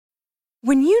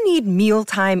When you need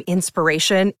mealtime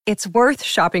inspiration, it's worth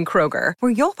shopping Kroger,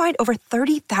 where you'll find over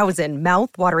 30,000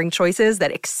 mouth-watering choices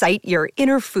that excite your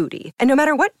inner foodie. And no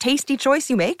matter what tasty choice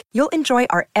you make, you'll enjoy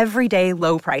our everyday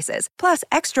low prices, plus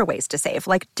extra ways to save,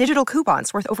 like digital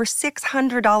coupons worth over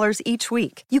 $600 each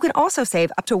week. You can also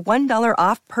save up to $1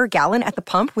 off per gallon at the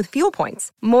pump with fuel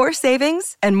points. More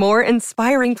savings and more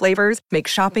inspiring flavors make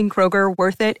shopping Kroger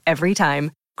worth it every time.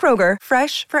 Kroger,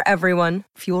 fresh for everyone.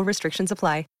 Fuel restrictions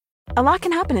apply. A lot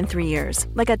can happen in 3 years,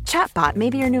 like a chatbot may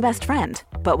be your new best friend.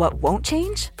 But what won't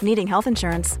change? Needing health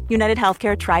insurance. United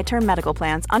Healthcare Tri-Term Medical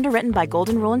Plans, underwritten by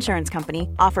Golden Rule Insurance Company,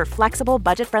 offer flexible,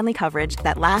 budget-friendly coverage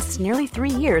that lasts nearly 3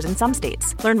 years in some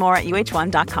states. Learn more at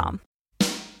uh1.com.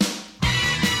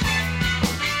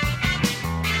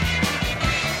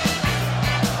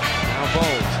 Now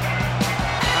Bold.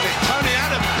 And it's Tony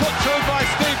Adams put through by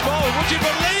Steve Bold. Would you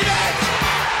believe it?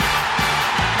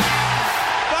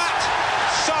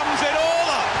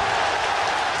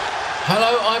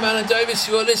 Hello, I'm Alan Davis.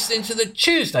 You are listening to the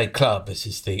Tuesday Club. This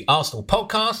is the Arsenal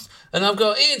podcast, and I've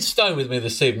got Ian Stone with me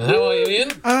this evening. How are you,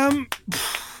 Ian?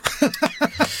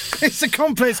 It's a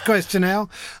complex question, Al.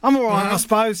 I'm all right, I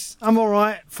suppose. I'm all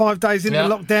right. 5 days into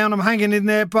lockdown, I'm hanging in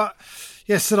there, but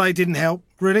yesterday didn't help,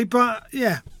 really. But,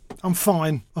 yeah, I'm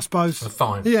fine, I suppose. You're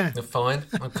fine. Yeah. You're fine.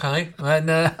 Okay. And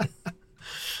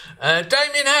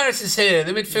Damien Harris is here,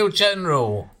 the midfield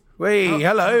general.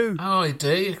 Hello. How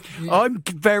do you? I'm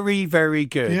very, very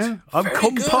good. Yeah. I'm Very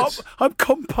good. I'm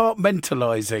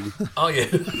compartmentalising. Are you?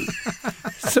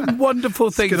 Some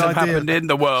wonderful things good have idea. happened in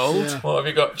the world. Yeah. What have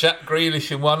you got? Jack Grealish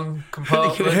in one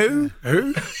compartment.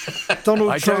 Who?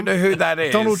 Donald I Trump, don't know who that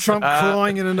is. Donald Trump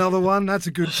crying in another one. That's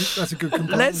a good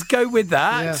compartment. Let's go with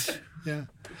that. Yeah.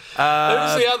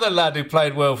 Who's the other lad who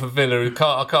played well for Villa? I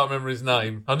can't remember his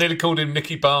name. I nearly called him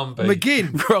Nicky Barmby.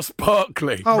 McGinn. Ross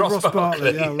Barkley. Oh, Ross Ross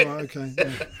Barkley. Barkley. Yeah, right, okay.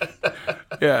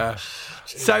 Yeah. Yeah.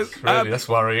 So Really, that's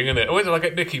worrying, isn't it? Where did I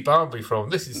get Nicky Barmby from?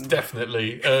 This is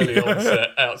definitely early onset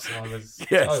Alzheimer's.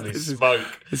 Yes, Holy this is-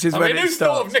 smoke. this is I when mean, it who's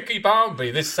thought of starts. Nicky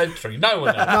Barmby this century? No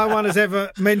one has. No one has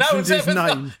ever No mentioned one's his ever.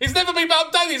 name. He's never been.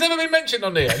 I'm done. He's never been mentioned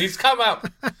on here. He's come up.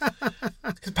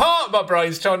 'Cause part of my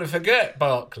brain's trying to forget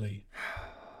Barkley,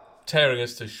 tearing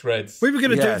us to shreds. We were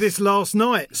going to do Yes. this last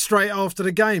night, straight after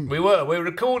the game. We were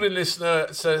recording this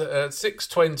at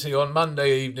 6:20 on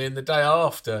Monday evening, the day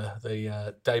after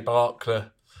the debacle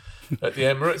at the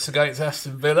Emirates against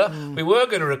Aston Villa. We were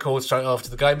going to record straight after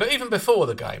the game, but even before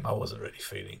the game, I wasn't really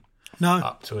feeling No.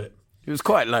 up to it. it was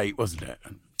quite late, wasn't it?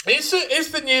 Is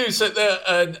the news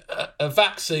that a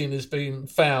vaccine has been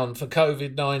found for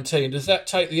COVID-19? Does that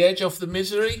take the edge off the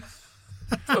misery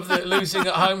of the losing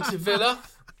at home to Villa?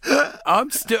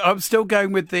 I'm still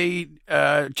going with the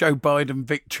Joe Biden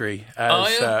victory. Are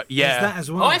you? Is that as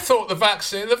well? I thought the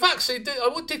vaccine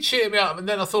did cheer me up, and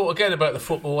then I thought again about the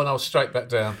football, and I was straight back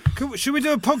down. Should we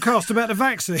do a podcast about the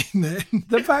vaccine then?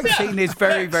 The vaccine is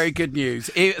very, very good news,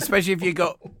 especially if you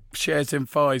got shares in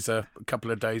Pfizer a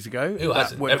couple of days ago. Who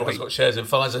hasn't? Everyone's got shares in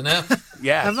Pfizer now.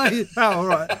 Yeah. Have they? Oh, all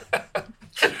right.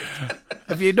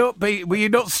 Have you not been? Were you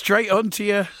not straight on to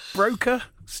your broker,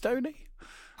 Stoney?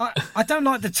 I don't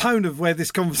like the tone of where this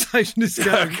conversation is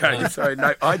going. Okay, sorry,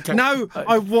 no, I don't. No,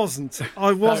 I wasn't.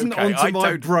 I wasn't Okay, onto I my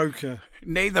don't- broker.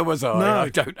 Neither was I. No. I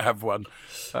don't have one.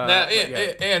 Now,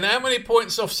 Ian, how many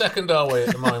points off second are we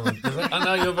at the moment? I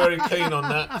know you're very keen on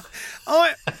that.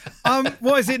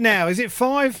 What is it now? Is it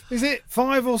 5? Is it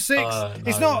 5 or 6? No,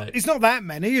 mate. It's not that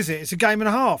many, is it? It's a game and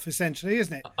a half, essentially,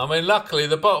 isn't it? I mean, luckily,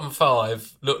 the bottom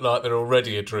 5 look like they're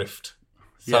already adrift.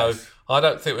 So Yes. I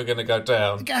don't think we're going to go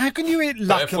down. How can you hit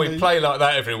But if luckily? we play like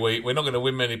that every week, we're not going to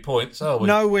win many points, are we?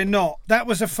 No, we're not. That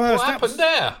was the first. What happened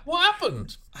there? What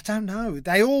happened? I don't know.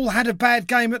 They all had a bad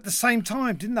game at the same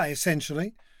time, didn't they,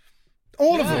 essentially?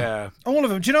 All of them. Yeah. All of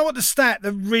them. Do you know what the stat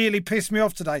that really pissed me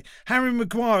off today? Harry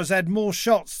Maguire has had more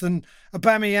shots than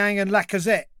Aubameyang and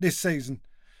Lacazette this season.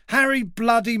 Harry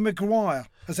bloody Maguire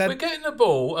has We're had... getting the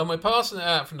ball and we're passing it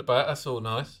out from the back. That's all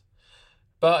nice.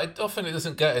 But often it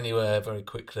doesn't get anywhere very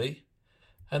quickly.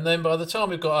 And then by the time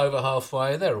we've got over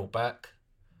halfway, they're all back.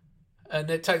 And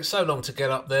it takes so long to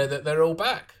get up there that they're all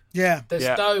back. Yeah. There's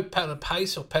no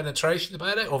pace or penetration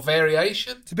about it or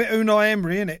variation. It's a bit Unai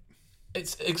Emery, isn't it?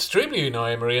 It's extremely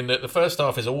Unai Emery in that the first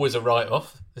half is always a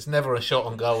write-off. There's never a shot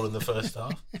on goal in the first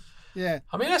half. Yeah.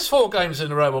 I mean, that's 4 games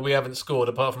in a row where we haven't scored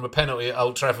apart from a penalty at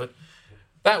Old Trafford.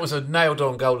 That was a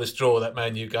nailed-on goalless draw, that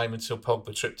Man U game, until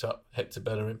Pogba tripped up Hector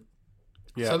Bellerin.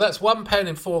 Yeah. So that's 1 pen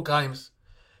in 4 games.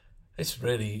 It's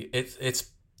really, it's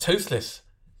toothless.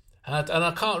 And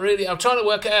I can't really, I'm trying to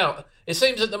work it out. It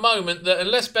seems at the moment that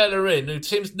unless Bellerin, who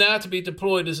seems now to be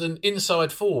deployed as an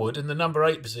inside forward in the number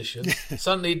 8 position,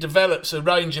 suddenly develops a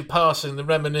range of passing the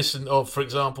reminiscent of, for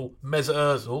example, Mesut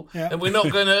Ozil, then we're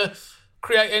not going to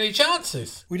create any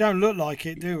chances. We don't look like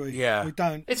it, do we? Yeah. We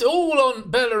don't. It's all on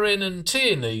Bellerin and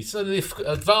Tierney. So the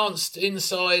advanced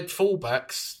inside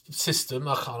fullbacks system,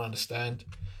 I can't understand.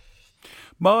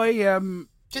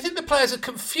 Do you think the players are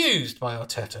confused by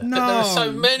Arteta? No, That there are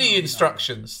so many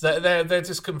instructions that they're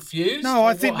just confused. No,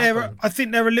 I think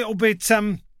they're a little bit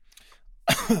I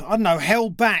don't know,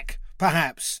 held back.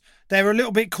 Perhaps they're a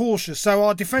little bit cautious. So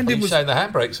our defending was saying the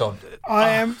handbrake's on. I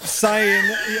am saying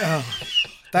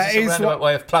that is a roundabout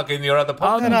way of plugging your other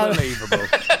podcast. Unbelievable.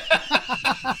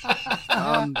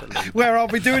 Unbelievable. Where I'll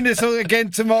be doing this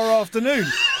again tomorrow afternoon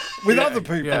with other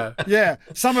people. Yeah,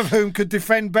 some of whom could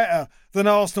defend better than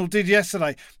Arsenal did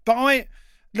yesterday. But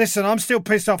listen, I'm still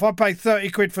pissed off. I paid 30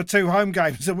 quid for 2 home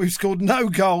games and we've scored no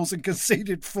goals and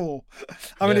conceded 4.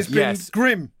 I mean, it's been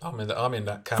grim. I'm in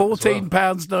that camp.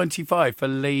 £14.95 for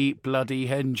Lee Bloody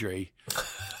Hendry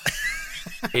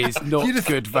is not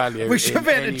good value. We should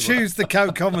be able to choose the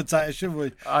co-commentator, shouldn't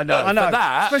we? I know. For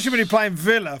that, especially when you're playing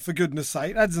Villa, for goodness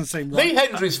sake. That doesn't seem right. Lee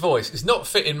Hendry's voice is not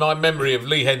fitting my memory of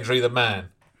Lee Hendry the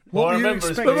man. What I remember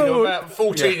is being about a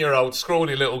 14-year-old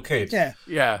scrawny little kid.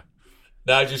 Yeah.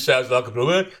 Now it just sounds like a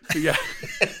brother. Yeah.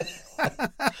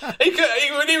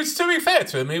 When he was, to be fair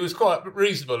to him, he was quite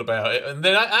reasonable about it. And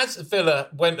then as Villa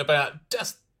went about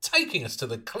just taking us to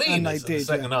the cleaners in the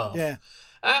second half,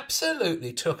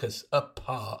 absolutely took us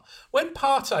apart. When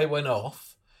Partey went off,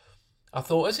 I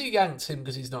thought, has he yanked him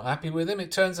because he's not happy with him?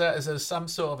 It turns out there's some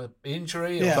sort of an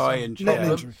injury. Thigh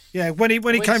injury. Yeah, when he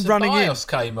came running in. Ceballos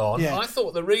came on, I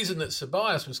thought the reason that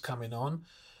Ceballos was coming on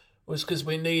was because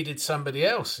we needed somebody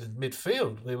else in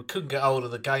midfield. We couldn't get hold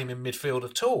of the game in midfield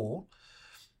at all.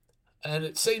 And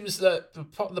it seems that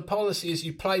the policy is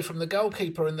you play from the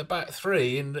goalkeeper in the back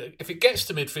 3, and if it gets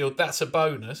to midfield, that's a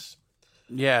bonus.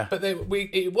 Yeah. But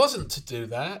it wasn't to do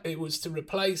that. It was to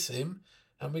replace him.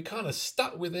 And we kind of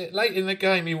stuck with it. Late in the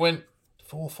game, he went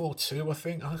 4-4-2, I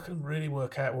think. I couldn't really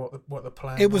work out what the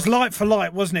plan was. It was light for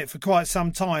light, wasn't it, for quite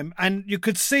some time? And you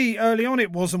could see early on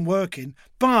it wasn't working.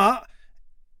 But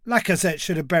Lacazette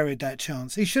should have buried that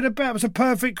chance. He should have. It was a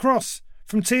perfect cross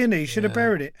from Tierney. He should have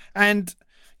buried it. And,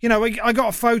 you know, I got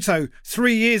a photo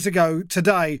 3 years ago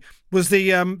today, was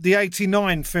the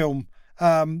 89 film,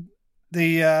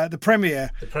 the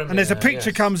premiere, and there's a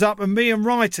picture comes up and me and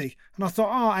Wrighty, and I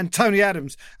thought, and Tony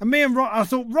Adams, and me and I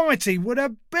thought Wrighty would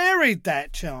have buried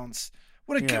that chance,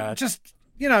 would have just,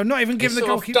 not even given the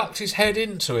goalkeeper. He ducked his head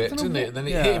into it, didn't it? And then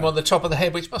it hit him on the top of the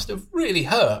head, which must have really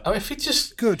hurt. I mean,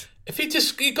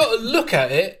 you got to look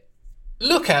at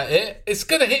it, it's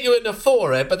going to hit you in the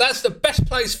forehead, but that's the best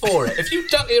place for it. If you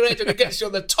duck your head and it gets you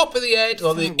on the top of the head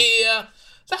or the ear,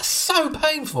 that's so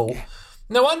painful. Yeah.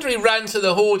 No wonder he ran to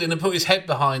the hoarding and put his head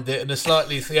behind it in a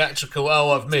slightly theatrical,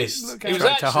 I've missed. He was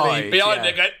actually behind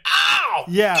it going, ow!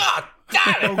 Yeah. God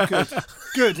damn it! Oh,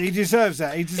 good. He deserves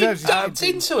that. He ducked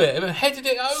into it and headed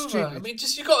it over. Stupid. I mean,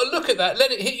 you got to look at that.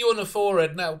 Let it hit you on the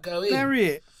forehead and that'll go in. Bury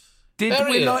it.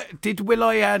 Did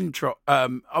Will.i.am drop?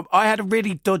 I had a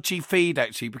really dodgy feed,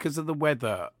 actually, because of the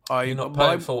weather. You're not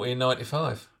paying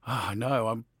 $14.95. Oh, no,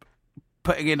 I'm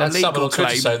putting in a legal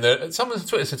claim. Someone on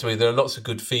Twitter said to me there are lots of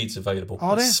good feeds available.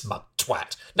 Are there? Smug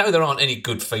twat. No, there aren't any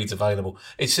good feeds available.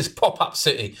 It's just Pop-Up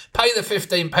City. Pay the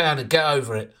 £15 and get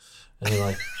over it.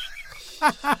 Anyway.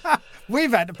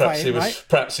 We've had to pay it, mate.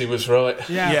 Perhaps he was right.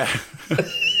 Yeah.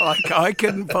 I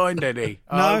couldn't find any.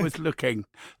 No. I was looking,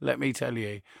 let me tell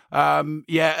you. So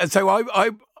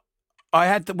I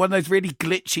had one of those really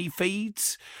glitchy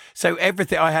feeds. So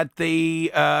everything, I had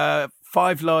the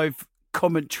 5 Live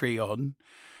commentary on,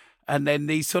 and then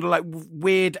these sort of like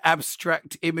weird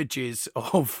abstract images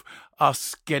of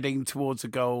us getting towards a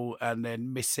goal and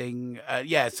then missing.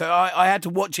 So I had to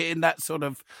watch it in that sort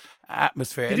of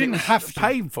atmosphere. You didn't have to.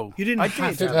 Painful. You didn't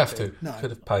have to. No. Could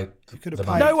have paid. You could have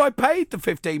paid. No, I paid the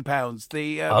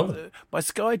 £15. My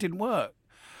Sky didn't work.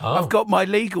 I've got my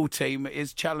legal team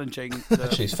is challenging.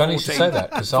 Actually, it's funny you should say that,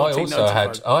 because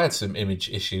I had some image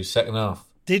issues second half.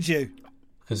 Did you?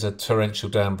 Because a torrential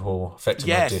downpour affected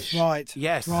my dish. Right.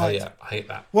 Yes. Right. I hate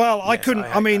that. Well, I couldn't.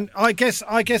 I guess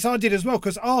I did as well,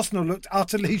 because Arsenal looked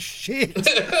utterly shit.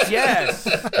 Yes.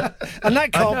 And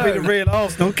that can't be the real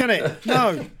Arsenal, can it?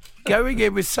 No. Going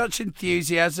in with such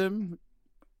enthusiasm,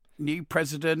 new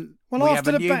president. Well, we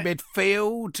after have a new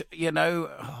midfield.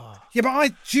 Yeah,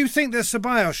 but do you think that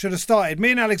Ceballos should have started?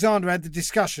 Me and Alexander had the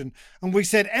discussion, and we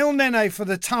said El Nene for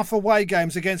the tough away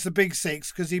games against the Big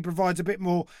Six, because he provides a bit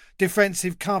more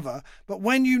defensive cover. But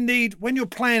when you're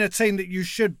playing a team that you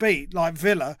should beat, like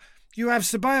Villa, you have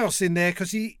Ceballos in there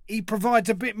because he provides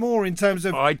a bit more in terms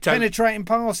of penetrating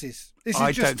passes.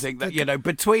 I don't think that,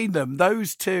 between them,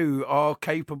 those two are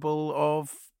capable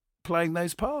of playing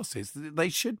those passes. They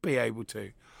should be able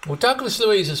to. Well, Douglas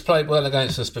Luiz has played well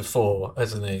against us before,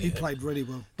 hasn't he? He played really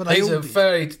well. But he's a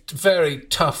very, very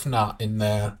tough nut in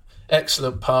there.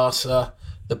 Excellent passer.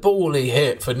 The ball he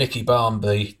hit for Nicky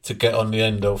Barmby to get on the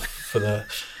end of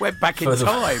went back in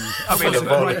time.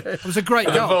 It was a great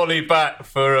goal. The volley back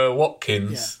for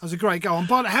Watkins. Yeah, it was a great goal.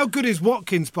 And how good is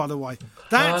Watkins, by the way?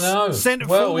 That's centre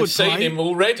forward. Well, we've seen him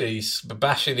already. He's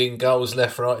bashing in goals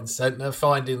left, right, and centre,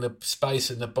 finding the space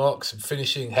in the box and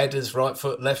finishing headers right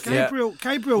foot, left foot.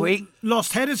 Gabriel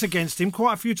lost headers against him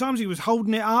quite a few times. He was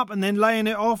holding it up and then laying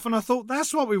it off, and I thought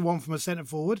that's what we want from a centre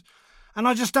forward. And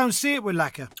I just don't see it with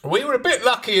Laka. We were a bit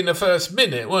lucky in the first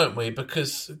minute, weren't we?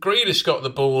 Because Grealish got the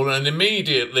ball and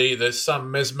immediately there's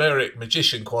some mesmeric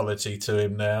magician quality to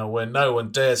him now where no one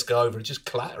dares go over and just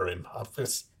clatter him. I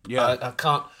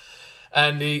can't.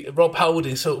 And Rob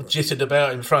Holding sort of jittered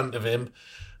about in front of him.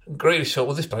 And Grealish thought,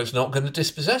 well, this bloke's not going to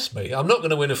dispossess me. I'm not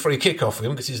going to win a free kick off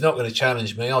him because he's not going to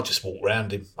challenge me. I'll just walk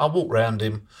round him. I'll walk round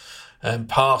him and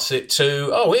pass it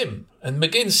to, him. And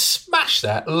McGinn smashed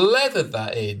that, leathered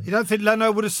that in. You don't think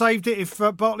Leno would have saved it if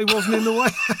Bartley wasn't in the way?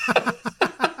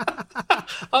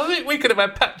 I think we could have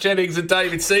had Pat Jennings and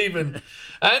David Seaman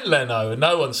and Leno, and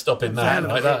no one's stopping that.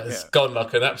 Right? That has gone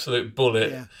like an absolute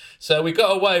bullet. Yeah. So we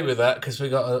got away with that because we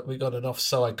got an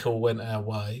offside call went our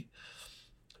way,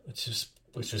 which was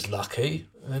lucky.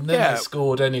 And then they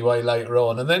scored anyway later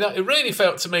on. And then it really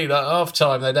felt to me like half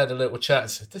time they'd had a little chat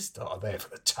and said, this is not there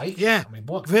for the take. Yeah. I mean,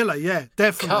 what? Villa,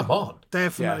 definitely. Come on.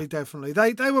 Definitely.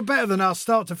 They were better than us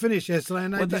start to finish yesterday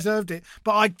and they deserved it.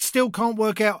 But I still can't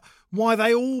work out why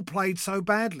they all played so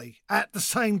badly at the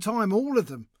same time, all of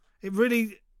them. It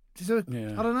really, I don't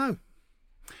know.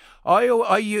 I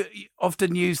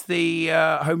often use the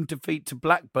home defeat to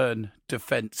Blackburn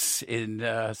defence in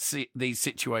these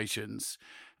situations.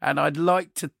 And I'd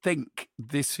like to think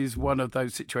this is one of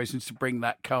those situations to bring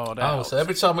that card out. Oh, so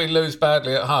every time we lose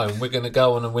badly at home, we're going to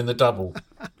go on and win the double.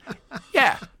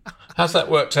 Yeah. How's that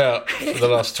worked out for the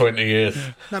last 20 years?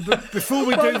 No, but before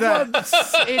we do that...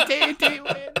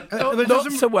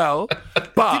 not so well,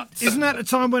 but... Isn't that the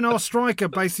time when our striker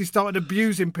basically started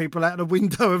abusing people out the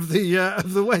window of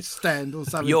the West Stand or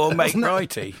something? Your mate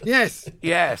Righty. Yes.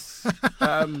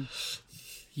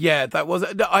 Yeah, that was...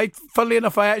 Funnily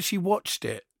enough, I actually watched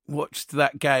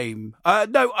that game.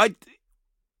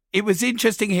 It was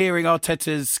interesting hearing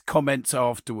Arteta's comments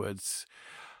afterwards.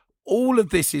 All of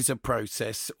this is a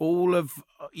process. All of,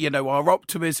 our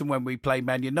optimism when we play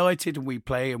Man United and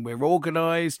we're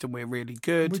organised and we're really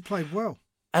good. We played well.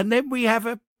 And then we have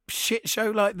a shit show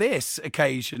like this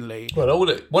occasionally. Well,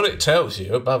 what it tells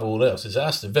you, above all else, is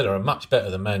Aston Villa are much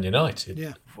better than Man United.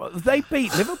 Yeah. Well, they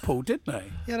beat Liverpool, didn't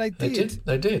they? Yeah, they did.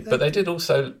 They did. But they did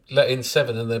also let in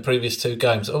 7 in their previous 2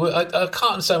 games. I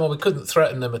can't understand why we couldn't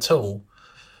threaten them at all.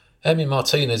 Emi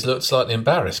Martinez looked slightly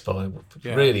embarrassed by him.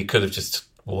 Really could have just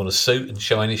worn a suit and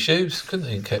shiny shoes, couldn't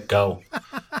he, and kept goal.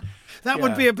 That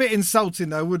would be a bit insulting,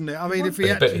 though, wouldn't it? I mean, if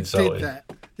he actually did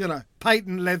that.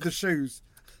 Patent leather shoes.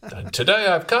 And today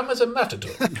I've come as a matador.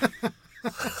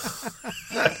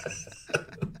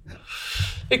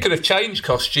 He could have changed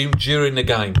costume during the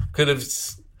game. Could have...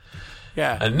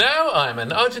 Yeah. And now I'm an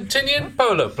Argentinian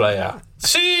polo player.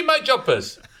 See my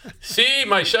jumpers. See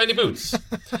my shiny boots.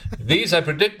 These, I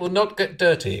predict, will not get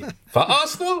dirty. For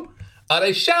Arsenal... are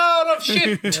a shower of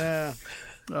shit. Yeah.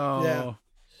 Oh. Yeah.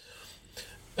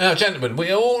 Now, gentlemen,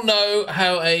 we all know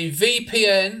how a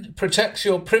VPN protects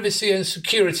your privacy and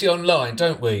security online,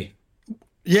 don't we?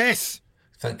 Yes.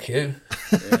 Thank you.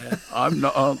 Yeah, I'm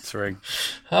not answering.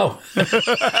 Oh.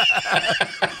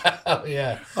 Oh,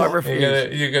 yeah. I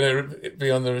refuse. You're going to be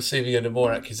on the receiving end of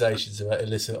more accusations about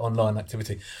illicit online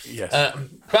activity. Yes.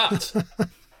 But...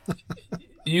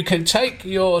 you can take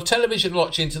your television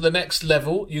watching to the next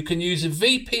level. You can use a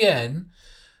VPN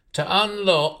to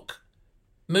unlock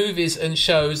movies and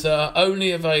shows that are only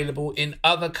available in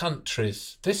other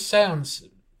countries. This sounds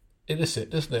illicit,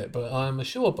 doesn't it? But I'm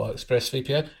assured by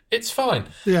ExpressVPN, it's fine.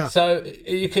 Yeah. So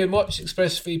you can watch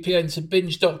ExpressVPN to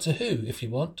binge Doctor Who if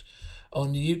you want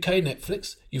on the UK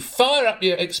Netflix. You fire up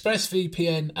your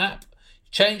ExpressVPN app,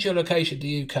 change your location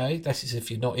to UK. That is if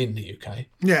you're not in the UK.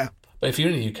 Yeah. But if you're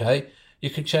in the UK... you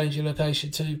can change your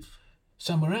location to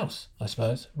somewhere else, I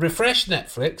suppose. Refresh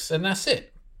Netflix, and that's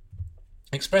it.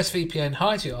 ExpressVPN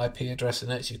hides your IP address and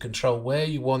lets you control where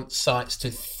you want sites to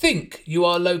think you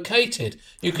are located.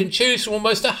 You can choose from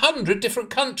almost 100 different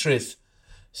countries.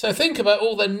 So think about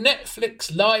all the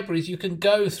Netflix libraries you can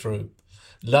go through.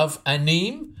 Love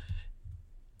anime?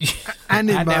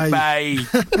 Anime.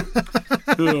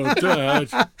 Oh, Dad.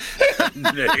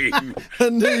 Name.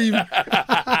 Anime.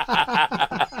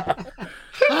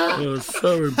 Oh,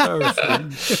 so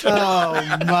embarrassing. Oh,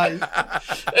 mate.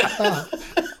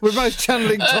 We're both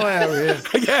channeling Tayo here.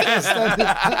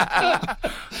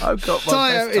 I've got my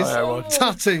Tayo best Tayo on. is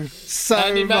tutting so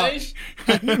Anime? much.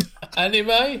 Anime?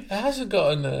 It hasn't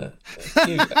got a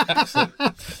cute accent.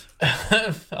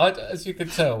 As you can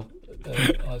tell,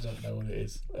 I don't know what it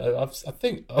is. I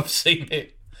think I've seen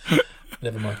it.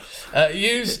 Never mind.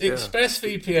 Use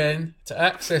ExpressVPN to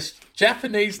access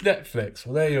Japanese Netflix.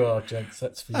 Well, there you are, gents.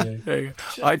 That's for you. There you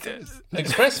go.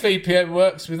 ExpressVPN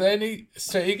works with any...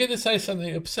 So you're going to say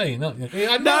something obscene, aren't you?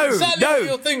 I know No, exactly no. what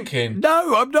you're thinking.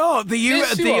 No, I'm not.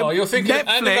 Yes, you are. You're thinking of Netflix.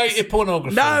 animated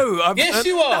pornography. No, Yes,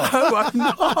 you are. No, I'm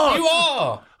not. You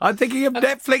are. I'm thinking of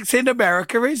Netflix in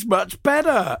America is much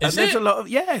better. Is and there's it? a lot of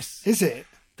Is it?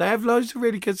 They have loads of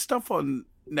really good stuff on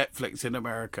Netflix in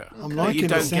America. I'm liking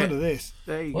the sound of this.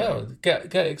 There you Well, go.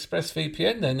 get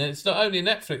ExpressVPN then. It's not only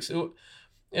Netflix.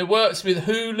 It works with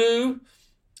Hulu,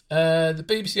 the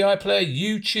BBC iPlayer,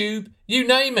 YouTube, you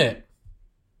name it.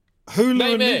 Hulu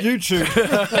Name and it. YouTube.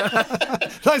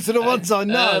 Those are the ones I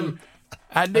know.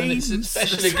 And And it's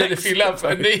especially good if you love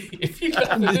if you love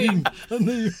Anime.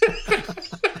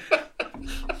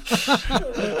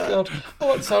 God.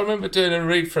 Once I remember doing a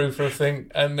read through for a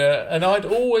thing, and I'd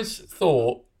always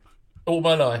thought all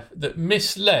my life that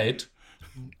misled,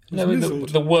 knowing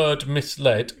the word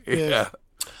misled, Yeah.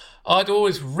 I'd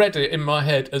always read it in my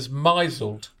head as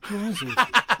misled.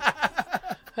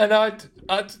 And I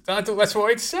thought that's what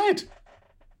he'd said.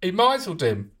 He misled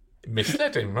him.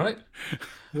 Misled him, right?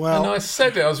 Well, And I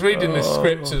said it. I was reading this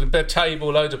script to the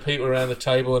table, load of people around the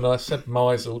table, and I said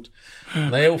misled.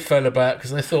 And they all fell about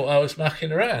because they thought I was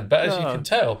mucking around. But as you can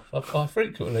tell, I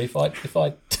frequently, if I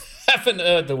haven't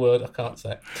heard the word, I can't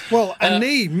say it. well,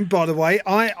 aneme, by the way,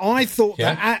 I thought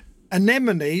Yeah. that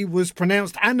anemone was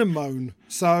pronounced anemone.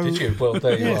 So Did you? Well,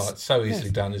 there you Yes, are. It's so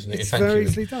easily done, isn't it? It's Thank very you.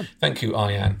 easily done. Thank you,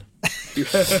 Ian.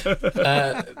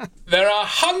 There are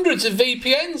hundreds of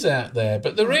VPNs out there,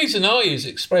 but the reason I use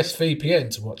ExpressVPN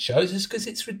to watch shows is because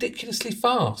it's ridiculously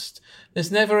fast.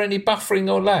 There's never any buffering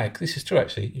or lag. This is true,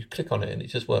 actually. You click on it and it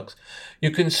just works.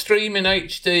 You can stream in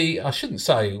HD. I shouldn't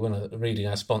say when I'm reading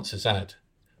our sponsor's ad.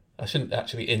 I shouldn't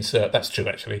actually insert. That's true,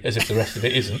 actually, as if the rest of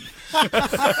it isn't.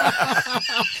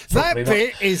 that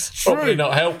bit is Probably true.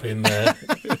 not helping there.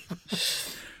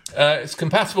 It's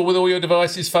compatible with all your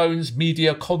devices, phones,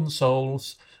 media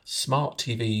consoles, smart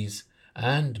TVs,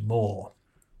 and more.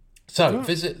 So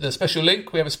visit the special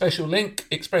link. We have a special link,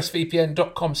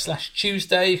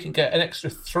 expressvpn.com/Tuesday. You can get an extra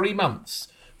 3 months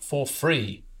for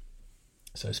free.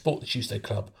 So support the Tuesday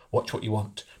Club. Watch what you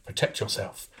want. Protect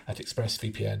yourself at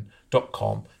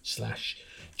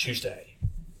expressvpn.com/Tuesday.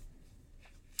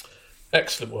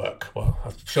 Excellent work. Well,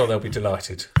 I'm sure they'll be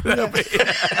delighted. That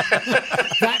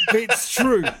bit's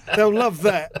true. They'll love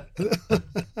that.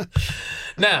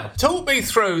 Now, talk me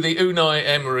through the Unai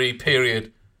Emery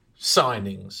period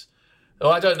signings. Oh,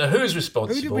 I don't know who's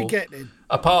responsible. Who did we get then?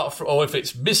 Apart from, or if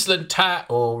it's Mislintat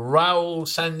or Raul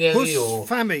Sanelli or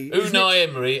Fami, isn't Unai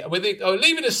Emery.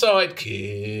 Leaving aside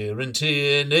Kieran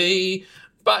Tierney,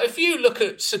 but if you look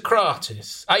at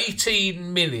Socrates,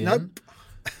 18 million. Nope.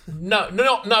 No,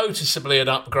 not noticeably an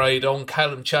upgrade on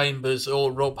Callum Chambers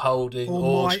or Rob Holding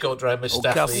or Shkodran Gus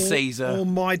Mustafi. Caesar. Or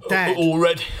my dad.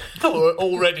 Already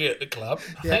at the club.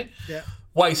 Okay? Yeah.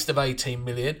 Waste of 18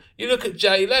 million. You look at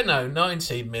Jay Leno,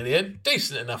 19 million.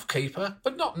 Decent enough keeper,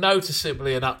 but not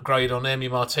noticeably an upgrade on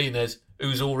Emi Martinez,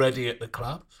 who's already at the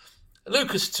club.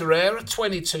 Lucas Torreira,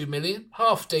 22 million.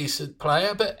 Half decent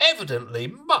player, but evidently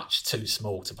much too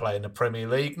small to play in the Premier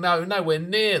League. No, nowhere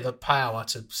near the power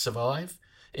to survive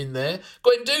in there.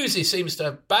 Guendouzi seems to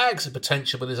have bags of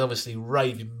potential, but is obviously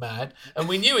raving mad. And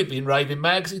we knew he'd been raving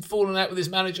mad because he'd fallen out with his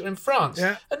manager in France.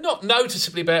 Yeah. And not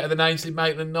noticeably better than Ainsley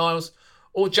Maitland-Niles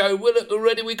or Joe Willock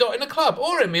already we got in the club,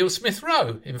 or Emile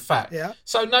Smith-Rowe, in fact. Yeah.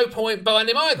 So no point buying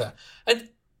him either. And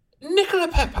Nicola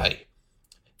Pepe,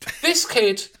 this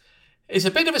kid is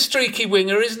a bit of a streaky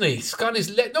winger, isn't he? He's got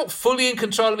his not fully in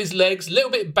control of his legs, a little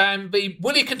bit Bambi.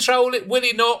 Will he control it? Will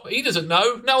he not? He doesn't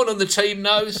know. No one on the team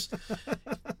knows.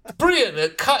 Brilliant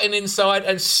at cutting inside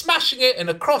and smashing it in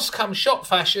a cross-come shot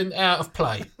fashion out of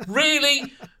play.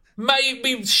 Really?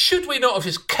 Maybe should we not have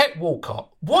just kept Walcott?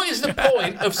 What is the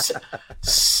point of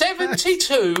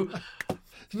 £72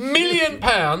 million?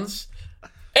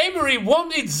 Emery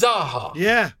wanted Zaha.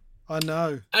 Yeah, I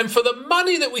know. And for the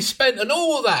money that we spent and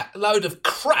all that load of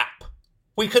crap,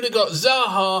 we could have got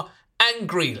Zaha and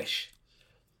Grealish.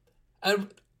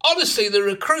 And honestly, the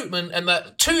recruitment and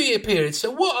that 2-year period.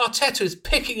 So what Arteta is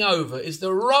picking over is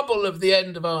the rubble of the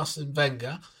end of Arsene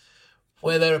Wenger,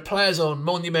 where there are players on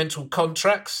monumental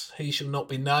contracts, he shall not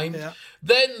be named. Yeah.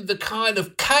 Then the kind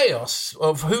of chaos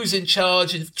of who's in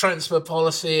charge of transfer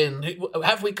policy and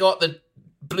have we got the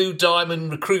Blue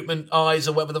Diamond recruitment eyes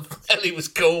or whatever the hell he was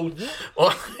called.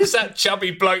 Or is that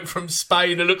chubby bloke from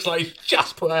Spain who looks like he's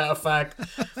just put out a fag,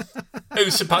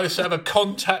 who's supposed to have a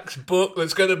contacts book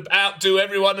that's going to outdo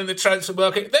everyone in the transfer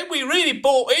market. Then we really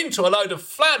bought into a load of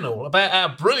flannel about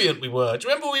how brilliant we were. Do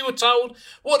you remember we were told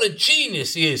what a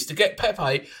genius he is to get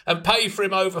Pepe and pay for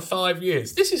him over 5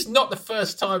 years? This is not the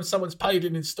first time someone's paid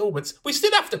in instalments. We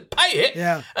still have to pay it.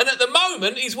 Yeah. And at the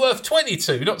moment, he's worth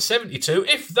 22, not 72,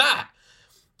 if that.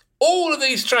 All of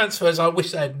these transfers, I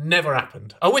wish they had never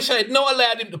happened. I wish I had not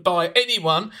allowed him to buy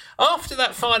anyone. After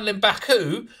that final in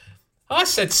Baku, I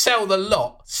said, sell the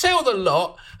lot.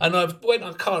 And I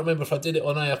can't remember if I did it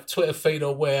on a Twitter feed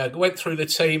or where. I went through the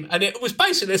team, and it was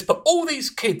basically, let's put all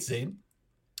these kids in,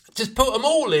 just put them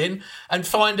all in and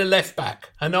find a left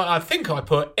back. And I think I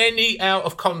put any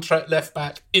out-of-contract left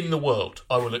back in the world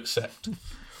I will accept.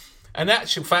 In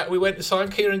actual fact, we went to sign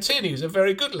Kieran Tierney, who's a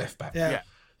very good left back. Yeah.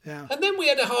 And then we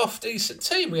had a half-decent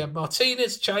team. We had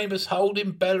Martinez, Chambers, Holding,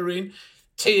 Bellerin,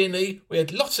 Tierney. We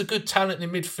had lots of good talent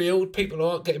in midfield. People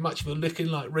aren't getting much of a licking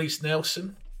like Reece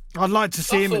Nelson. I'd like to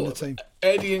see him in the team.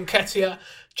 Eddie Nketiah,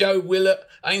 Joe Willett,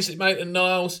 Ainsley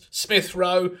Maitland-Niles, Smith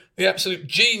Rowe, the absolute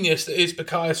genius that is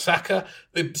Bukayo Saka,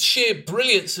 the sheer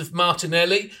brilliance of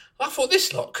Martinelli. I thought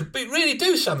this lot could really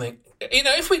do something. You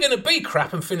know, if we're going to be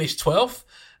crap and finish 12th,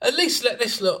 at least let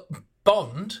this lot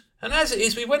bond. And as it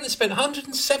is, we went and spent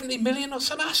 170 million or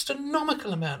some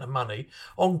astronomical amount of money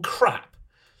on crap.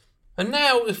 And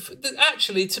now,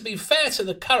 actually, to be fair to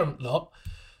the current lot,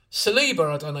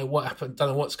 Saliba, I don't know what happened, don't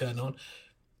know what's going on,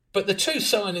 but the two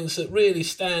signings that really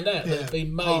stand out that have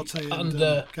been made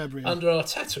under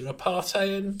Arteta are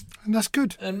Partey and that's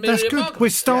good. And that's good. Margaret. We're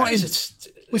starting.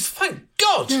 Thank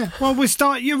God. Yeah. Well,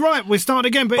 you're right. We're starting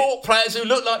again. But bought players who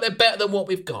look like they're better than what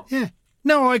we've got. Yeah.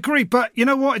 No, I agree, but you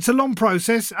know what? It's a long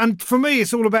process, and for me,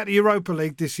 it's all about the Europa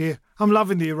League this year. I'm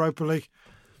loving the Europa League.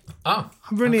 Oh,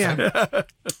 I really am.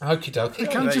 Okie dokie. I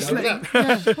can't just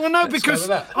Well, no, because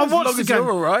I watched the game.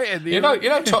 You're all right. You know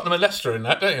Tottenham and Leicester in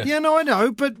that, don't you? Yeah, no, I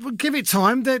know, but give it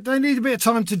time. They need a bit of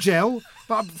time to gel.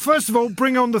 But first of all,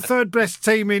 bring on the third best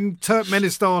team in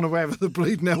Turkmenistan or wherever the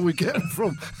bleeding hell we get them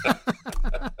from.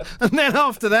 And then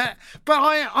after that, but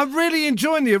I'm really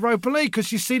enjoying the Europa League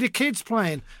because you see the kids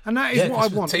playing, and that is what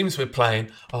I want. The teams we're playing,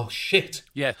 oh shit!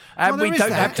 Yeah, and we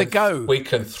don't have to go. We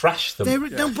can thrash them.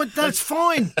 No, but that's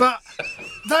fine. But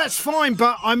that's fine.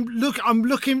 But I'm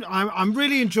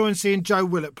really enjoying seeing Joe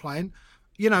Willett playing.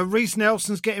 You know, Reece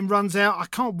Nelson's getting runs out. I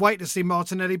can't wait to see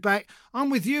Martinelli back. I'm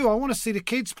with you. I want to see the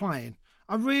kids playing.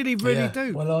 I really, really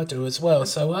do. Well, I do as well.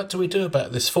 So what do we do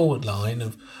about this forward line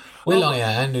of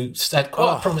Willian, who had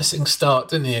quite a promising start,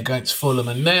 didn't he, against Fulham?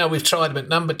 And now we've tried him at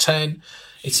number 10.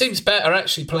 It seems better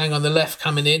actually playing on the left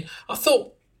coming in. I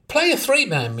thought, play a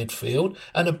 3-man midfield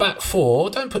and a back 4.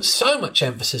 Don't put so much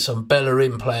emphasis on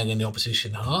Bellerin playing in the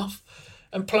opposition half.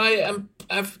 And play and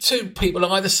have 2 people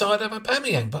either side of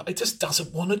Aubameyang. But he just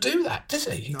doesn't want to do that, does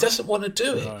he? He doesn't want to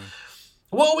do it.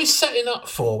 What are we setting up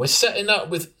for? We're setting up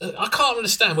with... I can't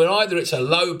understand. We're either it's a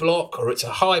low block or it's a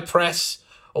high press.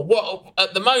 Or what?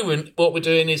 At the moment, what we're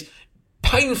doing is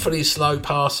painfully slow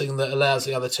passing that allows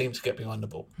the other team to get behind the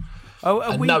ball.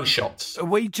 No shots. Are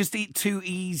we just too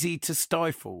easy to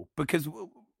stifle? Because,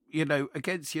 you know,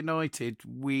 against United,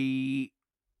 we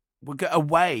get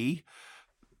away...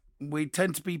 We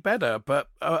tend to be better, but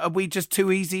are we just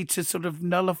too easy to sort of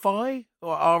nullify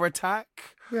our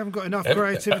attack? We haven't got enough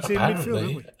creativity in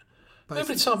midfield, have we?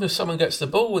 Every time if someone gets the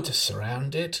ball, we're just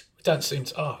surrounded. We don't seem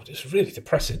to... it's really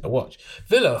depressing to watch.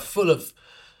 Villa are full of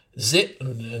zip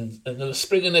and a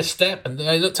spring in their step, and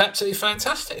they looked absolutely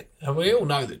fantastic. And we all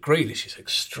know that Grealish is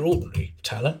extraordinary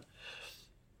talent,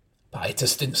 but he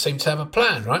just didn't seem to have a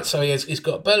plan, right? So he's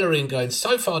got Bellerin going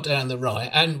so far down the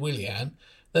right, and Willian,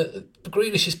 that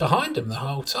Grealish is behind him the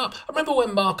whole time. I remember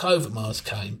when Mark Overmars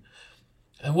came,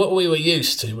 and what we were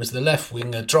used to was the left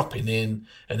winger dropping in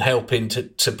and helping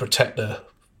to protect the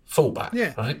fullback,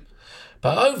 right?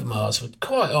 But Overmars would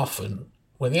quite often,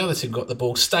 when the other team got the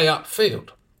ball, stay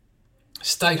upfield,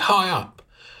 stay high up.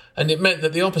 And it meant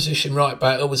that the opposition right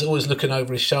back was always looking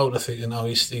over his shoulder thinking,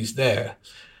 he's there.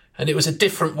 And it was a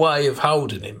different way of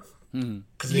holding him.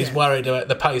 Because he's worried about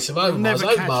the pace of Overmars.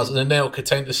 Overmars and Anelka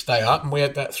tend to stay up, and we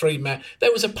had that 3-man.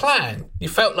 There was a plan. You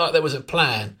felt like there was a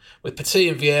plan with Petit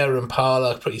and Vieira and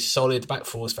Parla, pretty solid. Back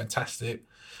 4 is fantastic.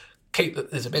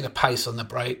 There's a bit of pace on the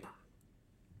break.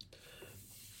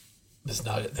 There's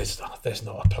not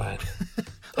a plan.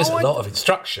 There's a lot of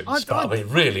instructions, but I mean,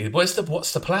 really, what's the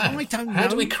plan? I don't know. How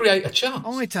do we create a chance?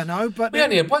 I don't know, but we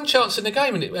only had one chance in the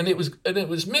game, and it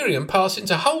was Miriam passing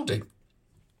to Holding.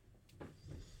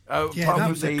 Oh, yeah, that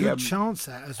was a good chance.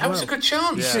 That was a good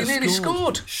chance. He nearly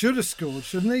scored. Should have scored,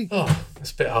 shouldn't he? Oh,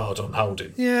 it's a bit hard on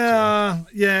Holding. Yeah.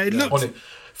 It looked.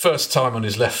 First time on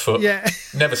his left foot. Yeah.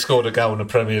 Never scored a goal in the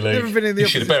Premier League. Never been in the you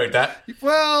should have buried that.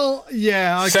 Well,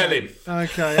 yeah. Okay. Sell him.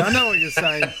 Okay, I know what you're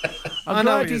saying. I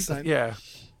know what you're saying. Yeah.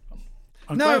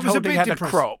 I'm glad it was Holding had a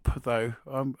crop, though.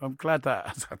 I'm glad that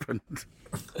has happened.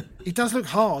 He does look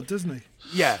hard, doesn't he?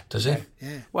 Yeah. Does he?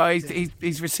 Yeah. Well,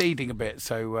 he's receding a bit,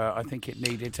 so I think it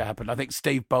needed to happen. I think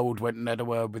Steve Bold went and had a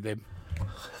word with him.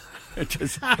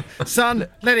 Son,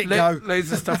 let it go. Leave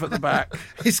the stuff at the back.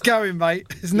 It's going, mate.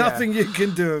 There's nothing you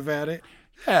can do about it.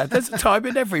 Yeah, there's a time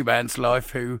in every man's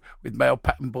life with male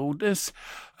pattern baldness,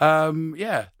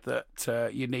 that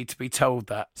you need to be told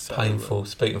that. So, painful.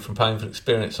 Speaking from painful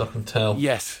experience, I can tell.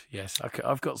 Yes.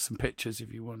 I've got some pictures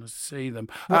if you want to see them.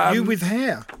 What, you with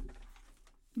hair?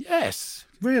 Yes.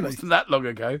 Really? Wasn't that long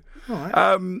ago. All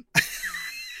right.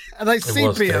 Are they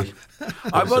sepia?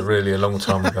 It was really a long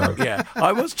time ago. Yeah,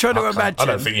 I was trying to imagine. I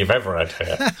don't think you've ever had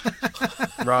hair.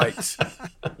 Right.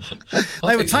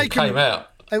 They were taking. Came out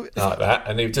like that,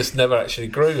 and he just never actually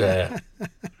grew hair.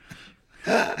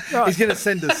 Right. He's going to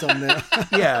send us some now.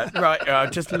 Yeah,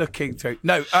 right. Just looking through.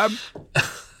 No,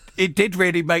 it did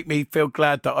really make me feel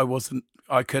glad that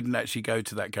I couldn't actually go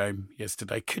to that game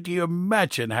yesterday. Could you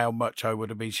imagine how much I would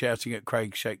have been shouting at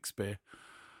Craig Shakespeare?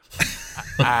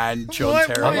 And John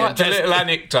Terry. I liked a little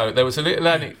anecdote. There was a little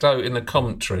anecdote in the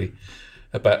commentary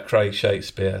about Craig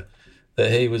Shakespeare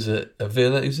that he was a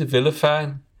Villa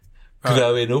fan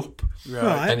growing up,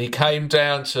 and he came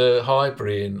down to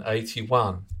Highbury in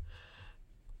 '81,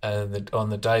 and on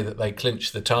the day that they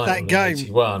clinched the title in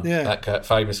 '81, that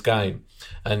famous game,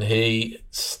 and he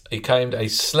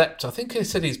slept. I think he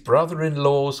said his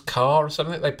brother-in-law's car or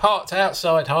something. They parked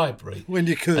outside Highbury when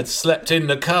you could, and slept in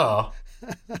the car.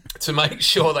 To make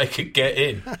sure they could get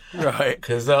in, right?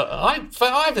 Because I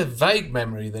have a vague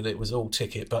memory that it was all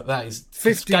ticket, but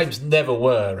games never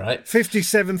were, right?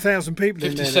 57,000 people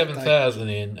in there. 57,000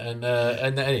 in,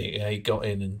 and he got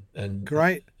in and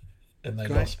great, and they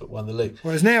lost but won the league.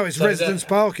 Whereas now it's residence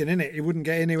parking, isn't it? He wouldn't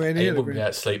get anywhere near. He wouldn't be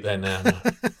able to sleep there now. No.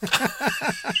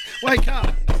 Wake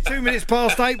up! 2 minutes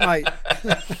past 8, mate.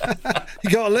 You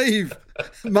got to leave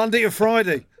Monday to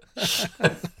Friday.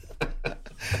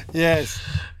 Yes.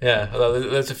 Yeah, although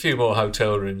there's a few more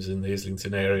hotel rooms in the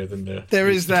Islington area than there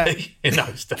is that. In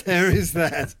those days. There is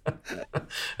that.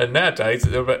 And nowadays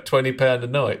they're about £20 a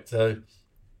night. So,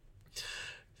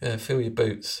 yeah, fill your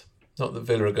boots. Not that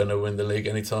Villa are going to win the league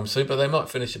anytime soon, but they might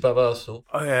finish above Arsenal.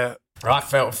 Oh yeah. I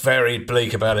felt very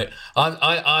bleak about it.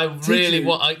 I really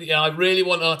want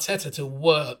Arteta to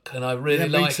work, and I really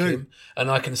like him, and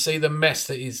I can see the mess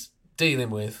that he's dealing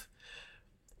with.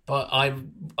 But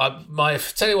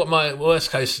tell you what my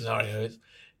worst case scenario is.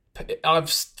 I'm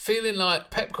feeling like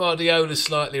Pep Guardiola's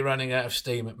slightly running out of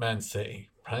steam at Man City,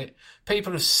 right?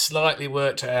 People have slightly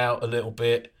worked it out a little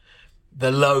bit.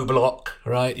 The low block,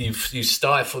 right? You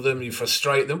stifle them, you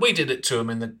frustrate them. We did it to them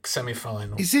in the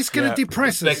semi-final. Is this going to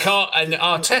depress us? They can't. And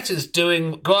Arteta's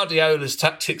doing Guardiola's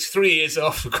tactics 3 years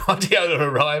after Guardiola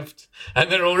arrived, and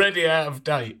they're already out of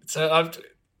date. So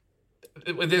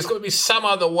there's got to be some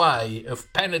other way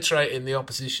of penetrating the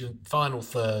opposition final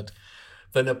third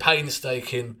than a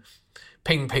painstaking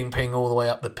ping, ping, ping all the way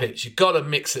up the pitch. You've got to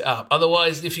mix it up.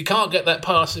 Otherwise, if you can't get that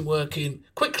passing working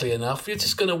quickly enough, you're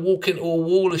just going to walk into a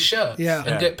wall of shirts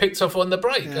and get picked off on the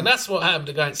break. Yeah. And that's what happened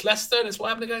against Leicester, and it's what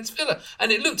happened against Villa.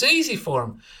 And it looked easy for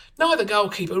them. Neither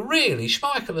goalkeeper really,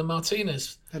 Schmeichel and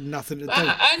Martinez, had nothing to do.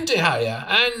 And De Gea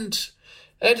and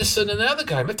Ederson in the other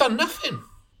game have done nothing.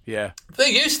 Yeah. There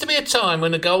used to be a time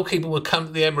when a goalkeeper would come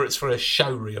to the Emirates for a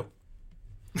show reel.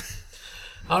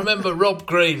 I remember Rob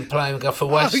Green playing for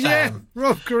West Ham.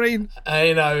 Rob Green.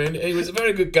 And he was a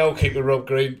very good goalkeeper, Rob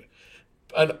Green.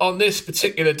 And on this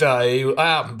particular day,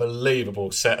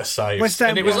 unbelievable set of saves. West Ham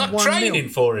and it was like training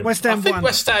for him. West Ham I think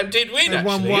West Ham did win, they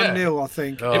won 1-0, I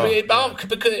think.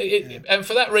 And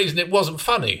for that reason, it wasn't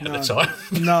funny at the time.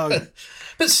 No.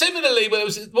 But similarly,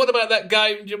 what about that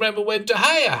game? Do you remember when De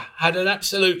Gea had an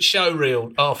absolute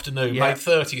showreel afternoon, made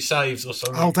 30 saves or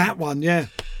something? Oh, that one, yeah.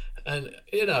 And,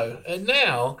 and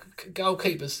now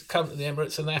goalkeepers come to the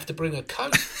Emirates and they have to bring a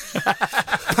coat.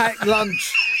 Pack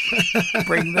lunch.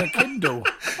 Bring the Kindle.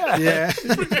 Yeah.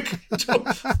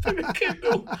 Bring a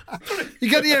Kindle. You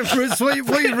get the Emirates, what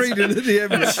are you reading at the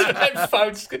Emirates?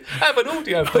 Headphones. Have an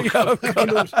audio book.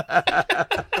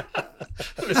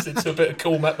 Listening to a bit of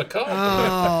Cool Matt McCarthy.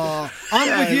 Oh,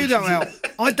 I'm with you though, Al.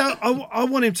 I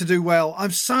want him to do well. I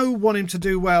so want him to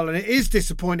do well, and it is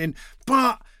disappointing.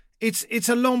 But it's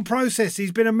a long process.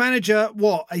 He's been a manager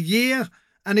a year,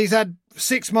 and he's had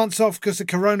 6 months off because of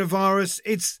coronavirus.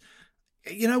 It's,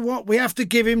 you know what, we have to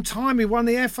give him time. He won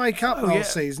the FA Cup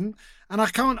last season, and I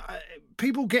can't.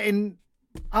 People getting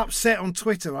upset on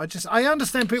Twitter. I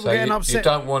understand people getting upset.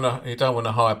 You don't want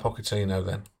to hire Pochettino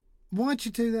then? Why'd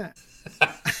you do that?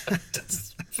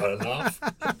 For a laugh.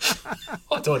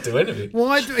 Why do I do anything?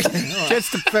 Why do we?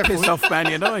 Just to piss off Man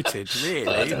United, really.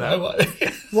 I don't know.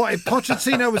 What if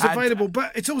Pochettino was available?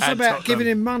 But it's also about Tottenham. giving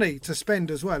him money to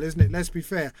spend as well, isn't it? Let's be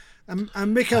fair. And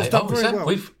Mikel's done very well.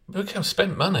 We've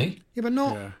spent money. Yeah, but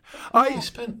not. Yeah. He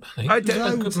spent money. Loads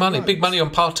Good money. of Big money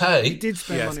on Partey. He did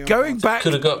spend money on Going Partey. back,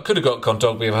 Could have got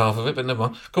Kondogbia of half of it, but never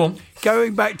mind. Go on.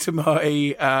 going back to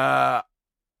my,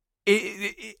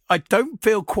 I don't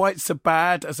feel quite so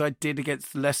bad as I did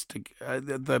against Leicester,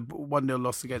 the 1-0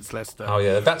 loss against Leicester. Oh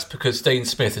yeah, that's because Dean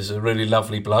Smith is a really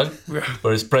lovely bloke,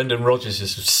 whereas Brendan Rodgers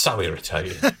is so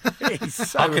irritating.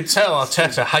 I could tell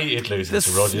Arteta hated losing The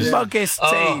to Rodgers. smuggest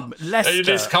team, Leicester. He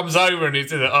just comes over and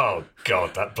he's in it. Oh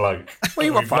God, that bloke. We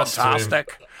were We've lost to him.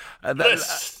 fantastic.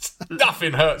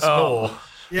 Nothing hurts more.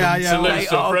 Yeah, To yeah. lose to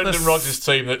They a are Brendan the- Rodgers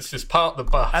team that's just part of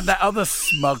the bus. And that other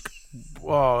smug.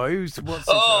 What's his?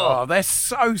 Oh. Oh, they're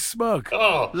so smug.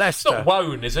 Oh, it's Leicester. not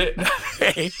Wone, is it?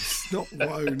 It's not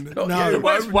Wone. Not No. you,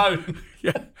 Where's Wone?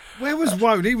 Where was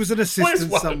Wone? He was an assistant Where's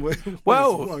Wone? somewhere.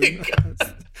 Well, Where's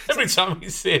Wone? Every time we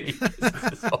see him,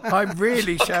 I'm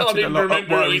really I can't shouting a even lot at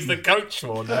remember who he's the Wone. coach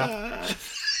for now.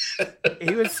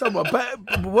 He was someone,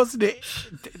 but wasn't it?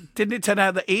 Didn't it turn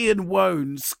out that Ian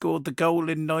Wone scored the goal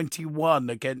in '91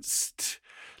 against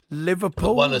Liverpool?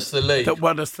 That won us the league. That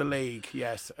won us the league,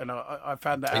 yes. And I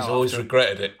found that He's out always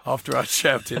regretted it. after I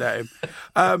shouted at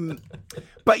him.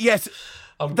 But yes,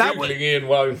 I'm That googling Ian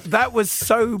Wone. that was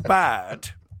so bad.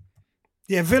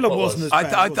 Yeah, Villa What wasn't was?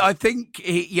 as bad. was I think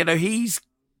he's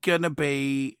gonna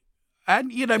be,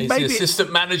 and He's maybe the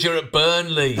assistant manager at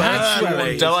Burnley.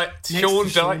 Burnley. Sean Sean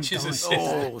Dyche's Dyche.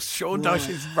 assistant. Sean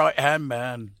Dyche's right hand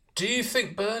man. Do you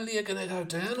think Burnley are going to go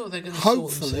down or they're going to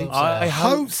Hopefully. sort themselves out? I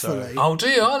hope so. Hopefully. Oh, do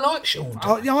you? I like Sean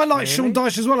Dyche. Yeah, I like Sean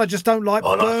Dyche as well. I just don't like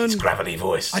I like his Burn. gravelly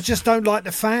voice. I just don't like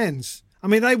the fans. I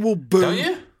mean, they will boo. Don't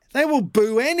you? They will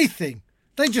boo anything.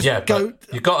 They just Yeah, go.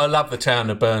 but you've got to love the town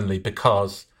of Burnley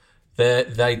because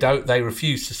they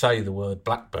refuse to say the word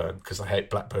Blackburn because they hate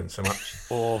Blackburn so much.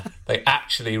 Or they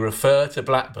actually refer to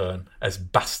Blackburn as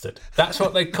bastard. That's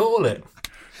what they call it.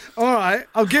 All right,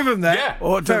 I'll give him that. Yeah,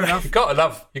 Or Fair do they- enough. You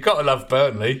got to love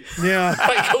Burnley. Yeah.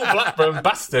 They call Blackburn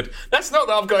bastard. That's not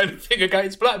that I've got anything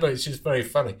against Blackburn. It's just very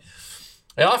funny.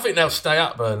 Yeah, I think they'll stay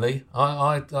up, Burnley.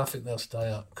 I think they'll stay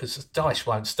up because Dyche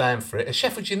won't stand for it. And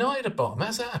Sheffield United at bottom.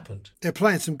 How's that happened? They're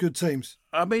playing some good teams.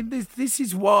 I mean, this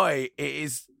is why it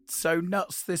is so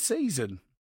nuts this season.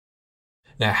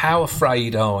 Now, how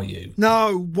afraid are you?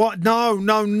 No, what? No.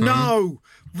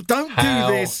 Don't How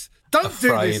do this. Don't do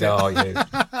afraid this. are you?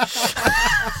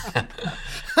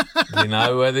 You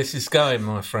know where this is going,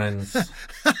 my friends.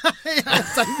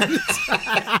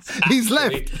 He's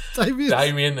left.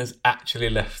 Damien has actually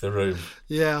left the room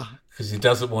Yeah. because he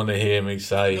doesn't want to hear me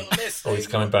say, "Oh, he's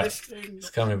coming back. He's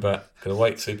coming back." Gonna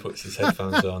wait till he puts his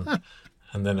headphones on,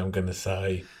 and then I'm going to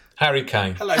say, "Harry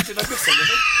Kane." Hello, did I miss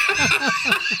anything?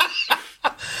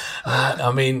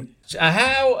 I mean,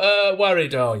 how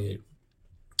worried are you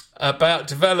about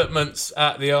developments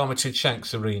at the Armitage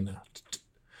Shanks Arena?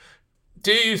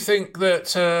 Do you think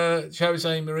that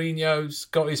Jose Mourinho's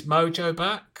got his mojo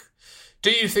back?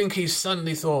 Do you think he's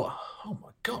suddenly thought, oh my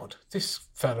God, this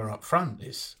fella up front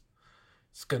is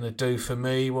going to do for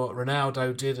me what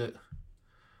Ronaldo did at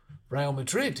Real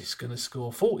Madrid? He's going to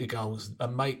score 40 goals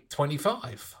and make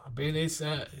 25. I mean,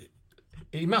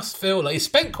 he must feel like he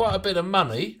spent quite a bit of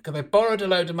money because they borrowed a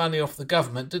load of money off the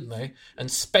government, didn't they? And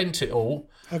spent it all.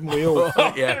 Haven't we all?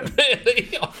 Yeah.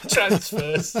 Really? On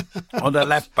transfers. On the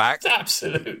left back. It's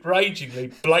absolute ragingly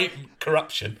blatant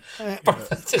corruption.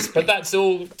 But that's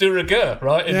all de rigueur,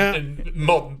 right? In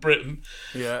modern Britain.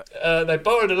 Yeah. They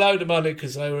borrowed a load of money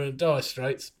because they were in dire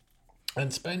straits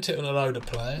and spent it on a load of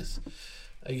players.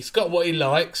 He's got what he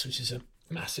likes, which is a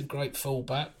massive, great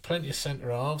fullback, plenty of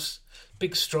centre halves,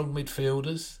 big, strong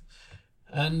midfielders,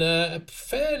 and a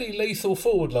fairly lethal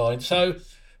forward line. So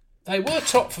they were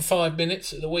top for 5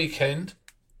 minutes at the weekend,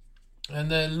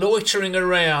 and they're loitering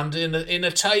around in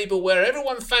a table where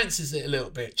everyone fancies it a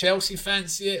little bit. Chelsea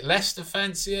fancy it, Leicester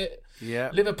fancy it, Yeah.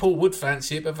 Liverpool would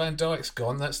fancy it, but Van Dijk's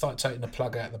gone. That's like taking the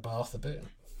plug out of the bath a bit.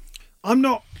 I'm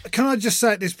not. Can I just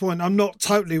say at this point, I'm not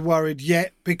totally worried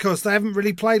yet because they haven't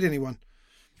really played anyone.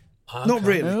 Not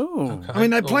really. Oh. I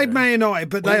mean, they played Man United,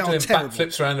 but they are doing terrible.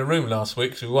 backflips around the room last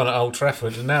week because we won at Old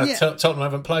Trafford, and now Tottenham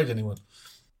haven't played anyone.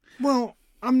 Well,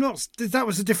 I'm not. That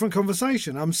was a different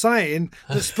conversation. I'm saying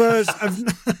the Spurs have.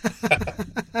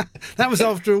 That was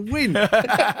after a win.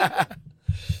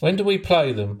 When do we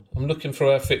play them? I'm looking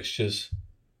for our fixtures.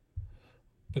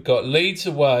 We've got Leeds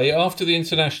away after the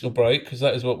international break, because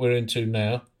that is what we're into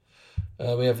now.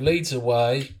 We have Leeds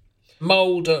away,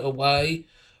 Molde away,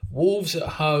 Wolves at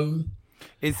home.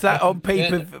 Is that on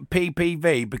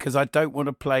PPV? Because I don't want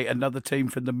to play another team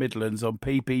from the Midlands on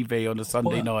PPV on a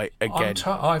Sunday night again.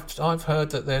 I've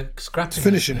heard that they're scrapping It's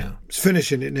finishing it now. It's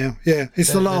finishing it now. Yeah,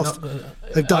 it's the last.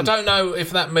 They've done. I don't know if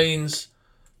that means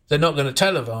they're not going to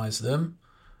televise them,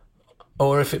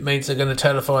 or if it means they're going to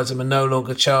televise them and no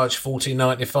longer charge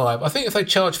 $14.95. I think if they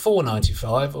charge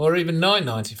 $4.95 or even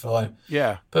 $9.95.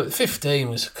 Yeah, but 15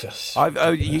 was.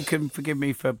 You can forgive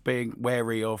me for being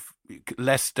wary of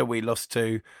Leicester. We lost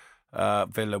to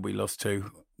Villa. We lost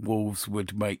to Wolves.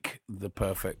 Would make the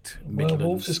perfect Midlands. Well,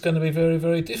 Wolves is going to be very,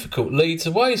 very difficult. Leeds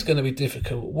away is going to be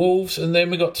difficult. Wolves, and then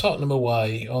we got Tottenham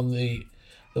away on the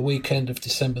weekend of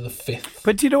December the 5th.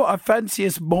 But do you know what? I fancy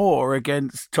us more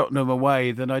against Tottenham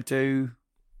away than I do.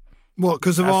 What?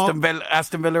 Because of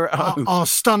Aston Villa at home. Our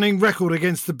stunning record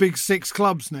against the big six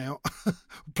clubs now.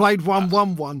 Played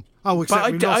 1-1-1. Oh,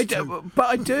 except we lost two. But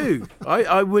I do.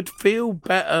 I would feel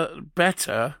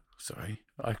better. Sorry,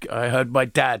 I heard my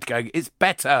dad going, "It's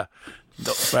better."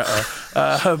 Not better.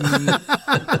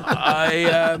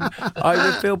 I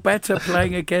would feel better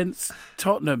playing against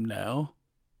Tottenham now.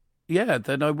 Yeah,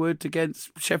 than I would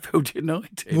against Sheffield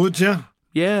United. Would you?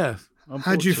 Yeah.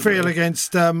 How do you feel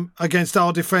against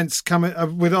our defence coming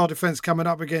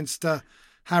up against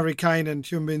Harry Kane and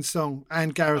Heung-min Son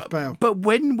and Gareth Bale? But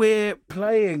when we're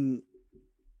playing,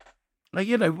 I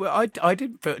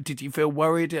didn't feel. Did you feel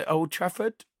worried at Old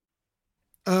Trafford?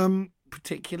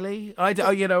 Particularly, I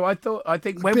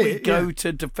think when we go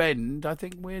to defend, I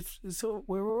think we're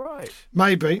all right.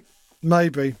 Maybe,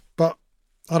 but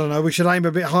I don't know. We should aim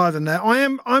a bit higher than that.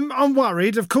 I'm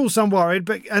worried. Of course, I'm worried.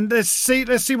 But let's see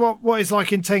what it's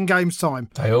like in 10 games' time.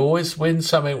 They always win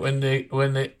something when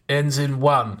it ends in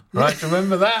 1, right? Do you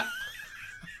remember that?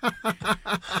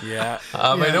 Yeah.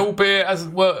 I mean, albeit it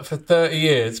hasn't worked for 30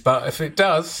 years, but if it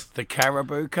does, the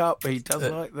Carabao Cup, he does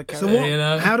like the Carabao.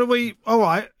 So what, how do we? All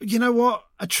right. You know what?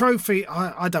 A trophy.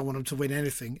 I don't want them to win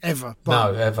anything ever.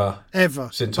 No, ever.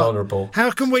 It's intolerable. But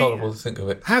how can we? It's intolerable to think of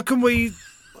it. How can we?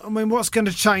 I mean, what's going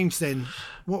to change then?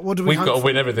 What do we? We've got to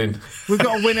win everything. We've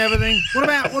got to win everything. What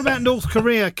about North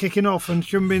Korea kicking off and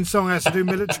Heung-min Son has to do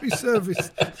military service?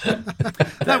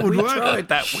 That would work.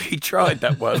 We tried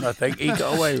that one. I think he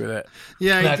got away with it.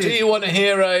 Yeah. Now, do you want to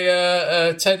hear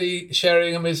a Teddy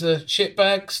Sheringham is a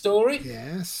shitbag story?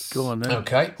 Yes. Go on then.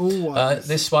 Okay.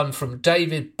 This one from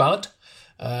David Budd.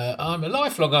 I'm a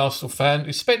lifelong Arsenal fan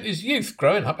who spent his youth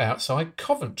growing up outside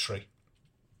Coventry.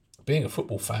 Being a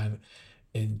football fan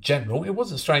in general, it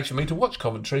wasn't strange for me to watch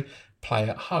Coventry play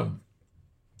at home.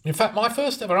 In fact, my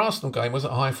first ever Arsenal game was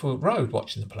at Highfield Road,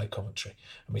 watching them play Coventry.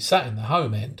 And we sat in the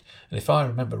home end, and if I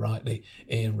remember rightly,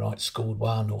 Ian Wright scored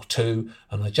 1 or 2,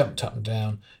 and I jumped up and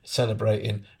down,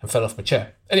 celebrating, and fell off my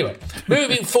chair. Anyway,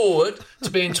 moving forward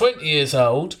to being 20 years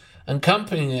old and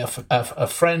accompanying a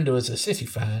friend who was a City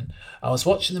fan, I was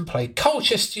watching them play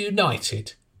Colchester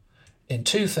United in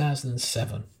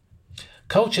 2007.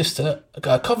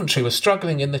 Coventry was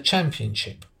struggling in the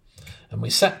Championship, and we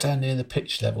sat down near the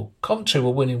pitch level. Coventry were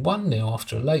winning 1-0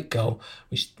 after a late goal,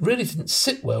 which really didn't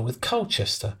sit well with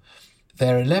Colchester.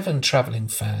 Their 11 travelling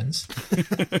fans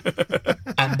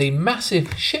and the massive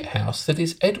shithouse that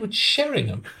is Edward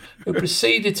Sheringham, who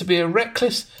proceeded to be a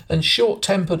reckless and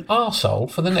short-tempered arsehole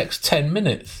for the next 10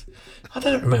 minutes. I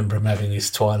don't remember him having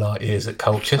his twilight years at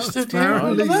Colchester. Do you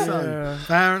remember that?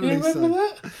 Apparently Do you remember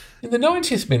that? In the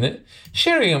 90th minute,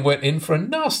 Sheringham went in for a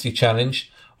nasty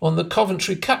challenge on the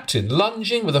Coventry captain,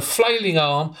 lunging with a flailing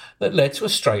arm that led to a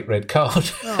straight red card.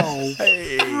 Oh,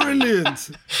 brilliant.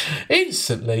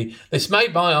 Instantly, this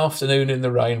made my afternoon in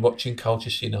the rain watching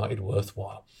Colchester United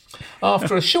worthwhile.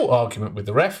 After a short argument with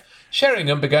the ref,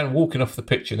 Sheringham began walking off the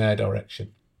pitch in our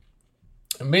direction.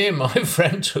 Me and my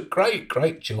friend took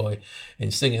great joy in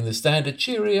singing the standard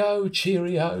cheerio,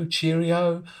 cheerio,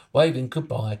 cheerio, waving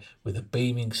goodbye with a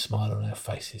beaming smile on our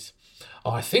faces.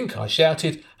 I think I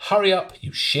shouted, "Hurry up,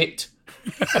 you shit."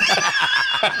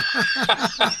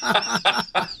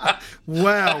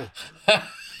 Wow.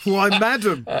 Why,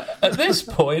 madam? At this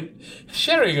point,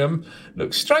 Sheringham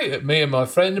looked straight at me and my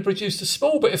friend and produced a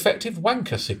small but effective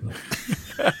wanker signal.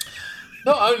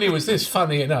 Not only was this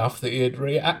funny enough that he had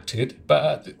reacted, but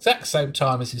at the exact same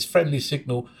time as his friendly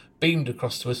signal beamed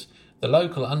across to us, the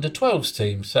local under-12s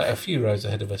team, sat a few rows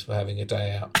ahead of us, were having a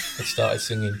day out and started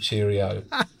singing Cheerio.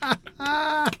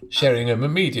 Sheringham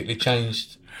immediately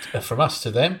changed from us to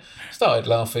them, started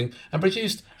laughing, and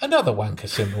produced another wanker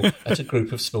symbol at a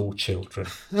group of small children.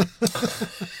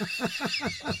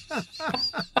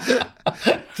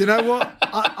 Do you know what?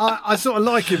 I sort of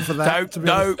like him for that.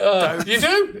 Don't. You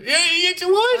do? You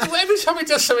do? Why? Every time he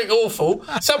does something awful,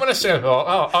 someone has said,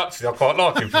 actually, I quite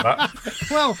like him for that.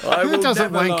 Well, I who will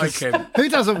doesn't never wank like him. Who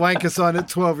doesn't wank a sign at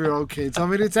 12-year-old kids? I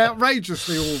mean, it's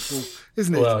outrageously awful,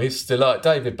 isn't it? Well, he's delighted.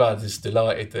 David Budd is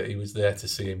delighted that he was there to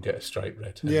see him get a straight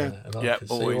red. Yeah. And I Yeah, can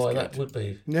see always why good. that would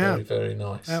be Yeah. very, very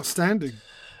nice. Outstanding.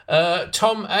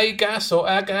 Tom Agas or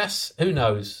Agas, who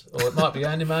knows? Or it might be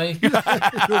anime.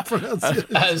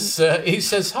 As he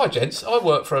says, "Hi gents, I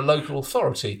work for a local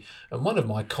authority, and one of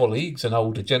my colleagues, an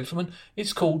older gentleman,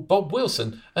 is called Bob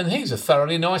Wilson, and he's a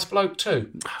thoroughly nice bloke too."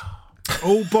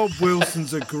 All Bob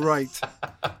Wilsons are great.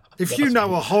 If you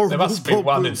know a horrible There must be Bob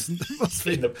one Wilson, there must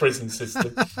be. in the prison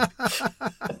system.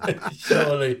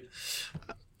 Surely.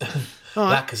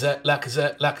 Lacazette,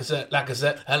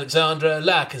 Alexandra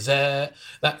Lacazette.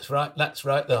 That's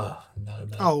right. Oh, no.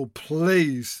 Oh,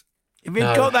 please. If he'd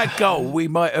No. got that goal, we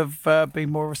might have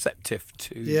been more receptive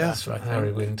to. Yeah. That's right,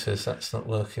 Harry Winters. That's not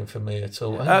working for me at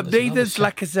all. Neither's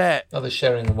Lacazette. Another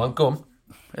Sheringham one. Go on.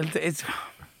 It's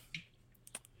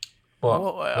What?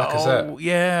 Lacazette? oh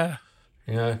yeah.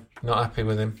 You know, not happy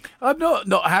with him. I'm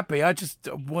not happy. I just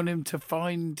want him to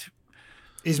find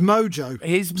His mojo.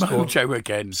 his mojo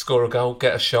again. Score a goal,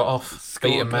 get a shot off,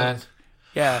 beat a a goal. man,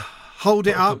 Yeah. Hold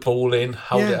it put the up. ball in,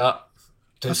 hold Yeah. it up,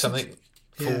 do That's something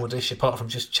forwardish apart from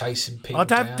just chasing people I'd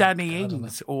have down. Danny I don't know.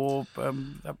 Ings or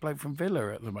that bloke from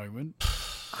Villa at the moment.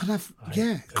 I'd have,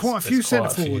 There's- quite a few there's centre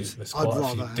quite a few- forwards. There's I'd quite a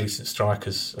rather few have. decent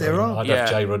strikers. There are. I'd Yeah. have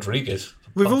Jay Rodriguez.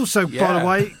 We've also, by Yeah. the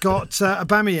way, got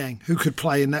Aubameyang, who could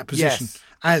play in that position, Yes.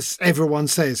 as everyone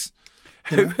says.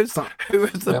 Who was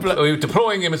the bloke? We're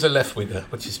deploying him as a left winger,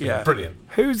 which is Yeah. brilliant.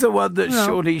 Who's the one that Well-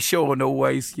 Shawnee Sean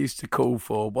always used to call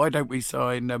for? Why don't we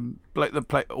sign bloke that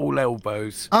play all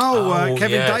elbows? Kevin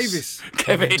yes. Davis.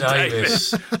 Kevin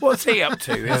Davis. What's he up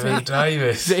to? Is Kevin he?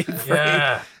 Davis. Is he free?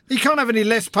 Yeah. He can't have any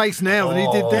less pace now than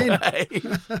he did then.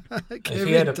 If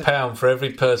he had a pound for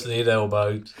every person he'd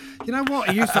elbowed. You know what?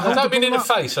 He used to I hold don't the mean in ball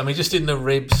the up, face, I mean just in the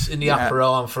ribs, in the upper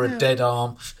arm for a dead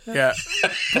arm. Yeah.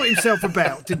 put himself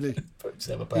about, didn't he?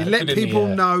 He let people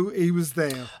know he was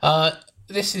there.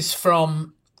 This is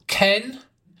from Ken.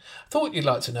 Thought you'd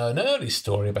like to know an early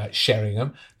story about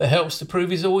Sheringham that helps to prove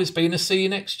he's always been a see you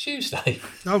next Tuesday.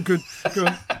 Oh, good.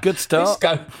 Good. Good start.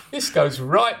 This goes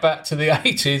right back to the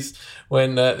 80s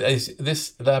when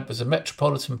this lad was a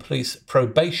Metropolitan Police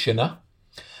probationer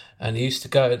and he used to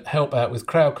go and help out with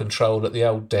crowd control at the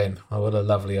old den. Oh, what a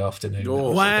lovely afternoon.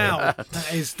 Wow.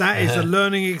 That is a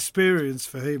learning experience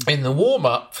for him. In the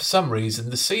warm-up, for some reason,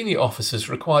 the senior officers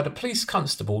required a police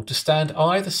constable to stand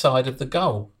either side of the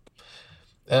goal.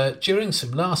 During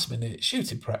some last-minute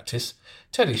shooting practice,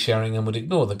 Teddy Sheringham would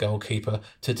ignore the goalkeeper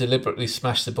to deliberately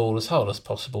smash the ball as hard as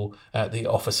possible at the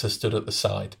officer stood at the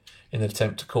side in an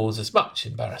attempt to cause as much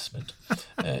embarrassment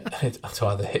to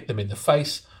either hit them in the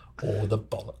face or the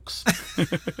bollocks.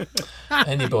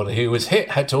 Anybody who was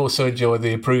hit had to also enjoy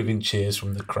the approving cheers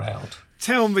from the crowd.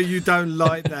 Tell me you don't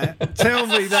like that. Tell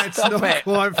me that's not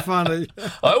quite funny.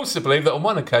 I also believe that on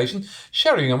one occasion,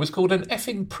 Sheringham was called an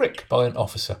effing prick by an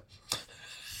officer.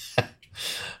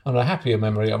 On a happier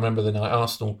memory, I remember the night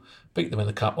Arsenal beat them in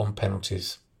the cup on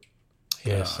penalties.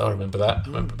 Yes, I remember that. I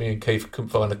remember me and Keith couldn't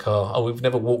find a car. Oh, we've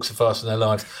never walked so fast in our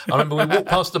lives. I remember we walked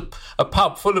past a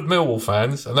pub full of Millwall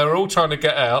fans and they were all trying to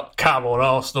get out. Come on,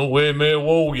 Arsenal, we're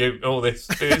Millwall, you, all this.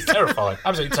 It's terrifying,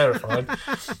 absolutely terrifying.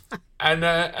 And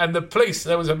the police,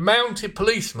 there was a mounted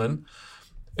policeman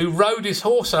who rode his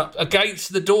horse up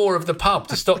against the door of the pub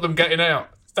to stop them getting out.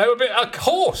 They were a bit like a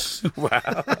horse. Wow.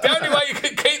 The only way you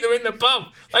could keep them in the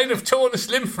pub, they'd have torn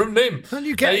a limb from limb. And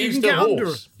you They can used get a under.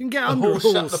 horse. You can get A under a horse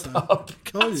horse. shut the though. pub.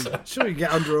 Can't you? Sure, you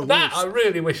get under a That, I horse.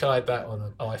 really wish I had that on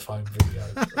an iPhone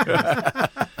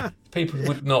video. People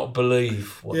would not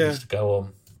believe what Yeah. used to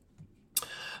go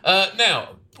on.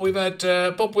 Now, we've had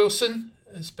Bob Wilson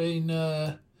has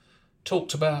been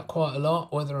talked about quite a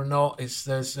lot, whether or not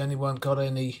there's anyone got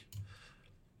any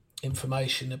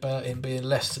information about him being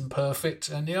less than perfect,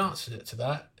 and the answer to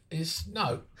that is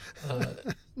no.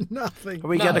 Nothing. Are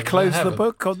we No, going to I close the haven't.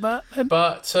 book on that then?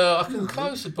 But I can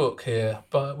close the book here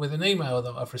with an email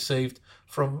that I've received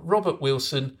from Robert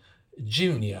Wilson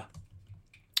Jr.,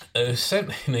 who sent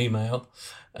me an email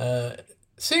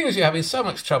Seeing as you're having so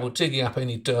much trouble digging up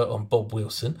any dirt on Bob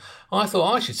Wilson, I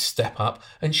thought I should step up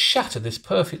and shatter this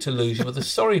perfect illusion with a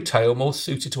sorry tale more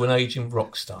suited to an ageing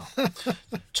rock star.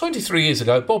 23 years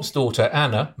ago, Bob's daughter,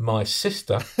 Anna, my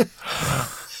sister...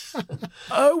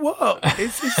 Oh, what?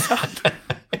 Is his son?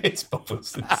 It's Bob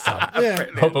Wilson's son, Yeah.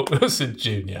 Robert Wilson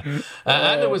Jr.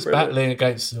 Anna was battling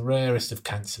against the rarest of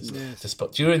cancers.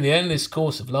 During the endless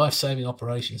course of life-saving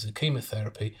operations and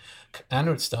chemotherapy,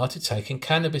 Anna had started taking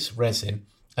cannabis resin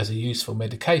as a useful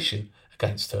medication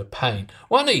against her pain.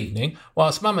 One evening,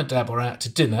 whilst Mum and Dad were out to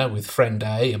dinner with friend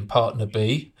A and partner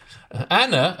B,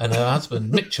 Anna and her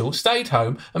husband Mitchell stayed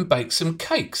home and baked some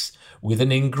cakes with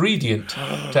an ingredient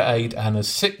to aid Anna's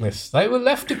sickness. They were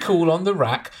left to cool on the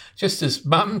rack just as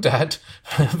Mum, Dad,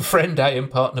 friend A and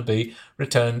partner B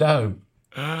returned home.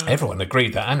 Everyone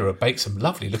agreed that Anna had baked some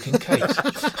lovely-looking cakes.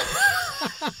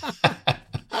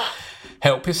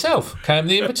 Help yourself, came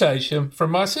the invitation from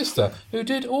my sister, who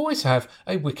did always have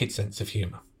a wicked sense of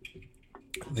humour.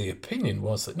 The opinion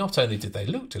was that not only did they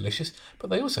look delicious,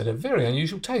 but they also had a very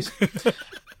unusual taste.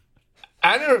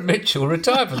 Anna and Mitchell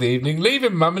retired for the evening,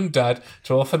 leaving Mum and Dad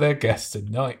to offer their guests a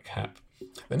nightcap.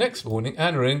 The next morning,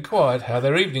 Anna inquired how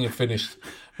their evening had finished.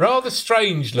 Rather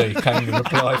strangely, came the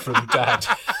reply from Dad.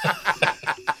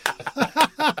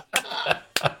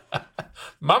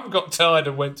 Mum got tired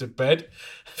and went to bed.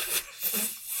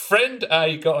 Friend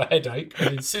A got a headache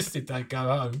and insisted they go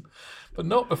home, but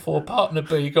not before partner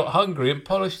B got hungry and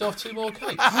polished off 2 more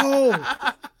cakes. Oh,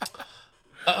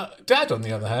 Dad, on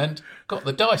the other hand, got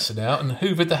the Dyson out and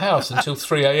hoovered the house until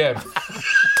 3 a.m.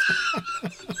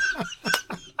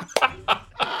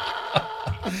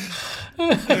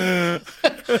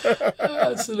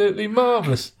 Absolutely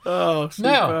marvellous. Oh,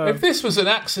 Now, if this was an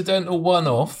accidental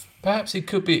one-off, perhaps it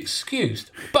could be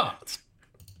excused. But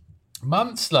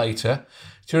months later,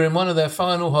 during one of their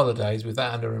final holidays with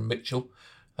Anna and Mitchell,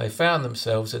 they found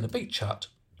themselves in a beach hut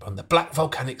on the black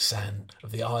volcanic sand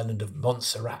of the island of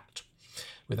Montserrat.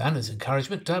 With Anna's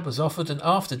encouragement, Dad was offered an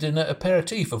after-dinner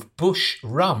aperitif of bush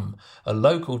rum, a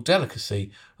local delicacy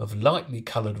of lightly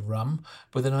coloured rum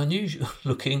with an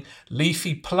unusual-looking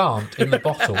leafy plant in the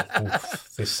bottle.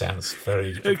 Oof, this sounds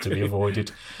very to be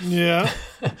avoided. yeah.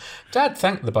 Dad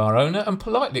thanked the bar owner and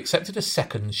politely accepted a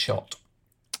second shot.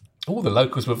 All the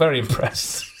locals were very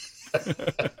impressed.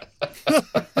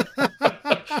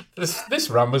 This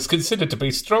rum was considered to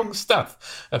be strong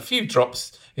stuff. A few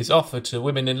drops is offered to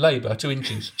women in labour to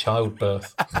induce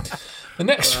childbirth. The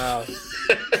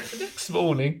next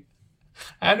morning,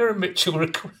 Anna and Mitchell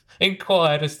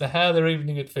inquired as to how their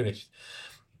evening had finished.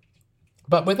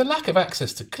 But with a lack of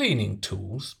access to cleaning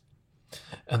tools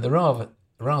and the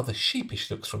rather sheepish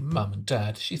looks from Mum and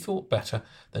Dad, she thought better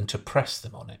than to press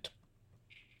them on it.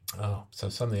 Oh, so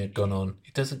something had gone on.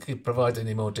 It doesn't provide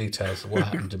any more details of what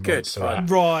happened in Montserrat.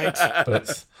 Right.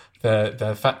 But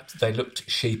the fact they looked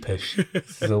sheepish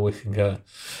is all we can go.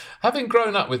 Having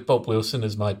grown up with Bob Wilson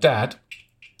as my dad,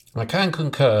 I can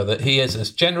concur that he is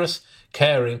as generous,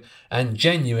 caring and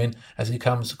genuine as he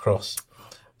comes across,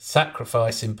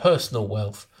 sacrificing personal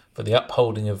wealth for the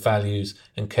upholding of values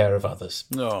and care of others.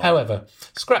 Oh. However,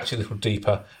 scratch a little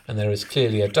deeper and there is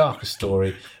clearly a darker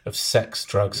story of sex,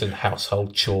 drugs and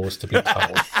household chores to be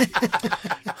told.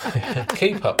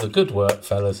 Keep up the good work,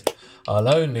 fellas.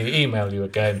 I'll only email you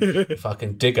again if I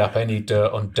can dig up any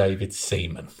dirt on David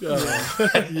Seaman.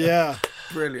 Yeah.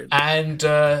 Brilliant. And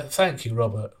thank you,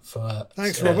 Robert, for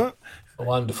Thanks, Robert. a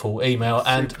wonderful email.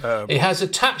 And Superb. he has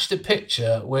attached a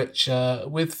picture which,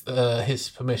 with his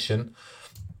permission,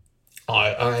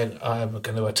 I'm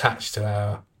going to attach to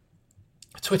our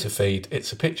Twitter feed.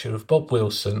 It's a picture of Bob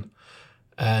Wilson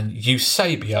and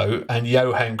Eusebio and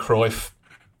Johan Cruyff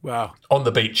Wow. on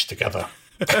the beach together.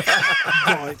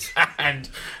 Right. And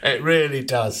it really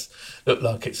does look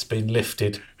like it's been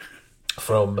lifted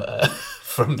from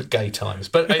the gay times.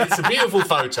 But it's a beautiful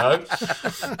photo.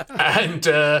 And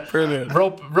Brilliant.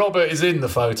 Robert is in the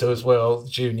photo as well,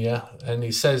 Junior. And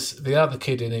he says the other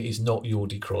kid in it is not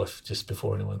Jordi Cruyff, just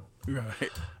before anyone Right.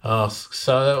 asks.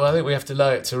 So I think we have to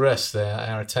lay it to rest there,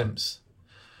 our attempts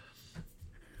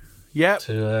Yep.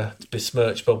 to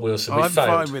besmirch Bob Wilson. We I'm failed.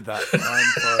 fine with that. I'm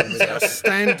fine with that.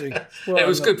 Standing. It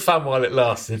was good fun while it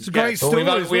lasted. It's a great but story we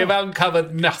as have well.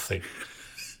 uncovered nothing.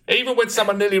 Even when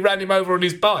someone nearly ran him over on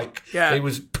his bike, Yeah. he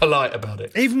was polite about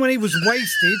it. Even when he was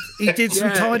wasted, he did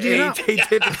some tidying up. He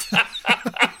did.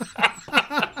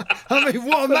 I mean,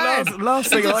 what a man. last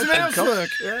thing He did I some think of. housework.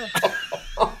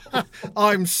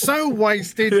 I'm so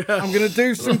wasted, I'm going to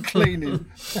do some cleaning.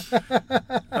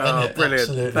 Oh, brilliant.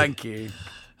 Absolutely. Thank you.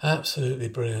 Absolutely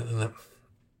brilliant, isn't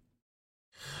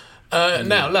it?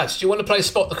 Now, lads, do you want to play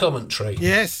Spot the Commentary?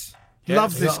 Yes.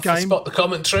 Love this game. Spot the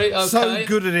commentary. Okay. So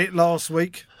good at it last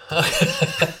week.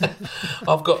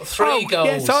 I've got 3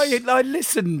 goals. Yes, I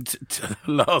listened to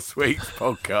last week's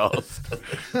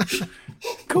podcast.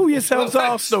 Call yourselves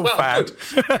Arsenal fans.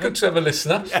 Good to have a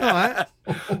listener. All right.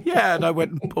 Yeah, and I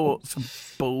went and bought some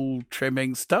ball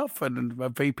trimming stuff and a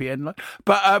VPN line.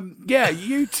 But yeah,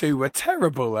 you two were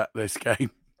terrible at this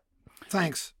game.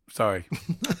 Thanks. Sorry.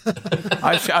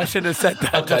 I should have said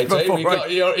that. Okay, before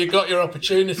Dave, you got your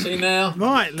opportunity now.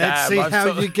 Right, let's see I've how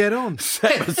sort of you get on.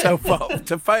 set myself up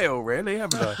to fail, really,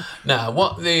 haven't I? Now,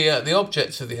 what the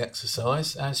object of the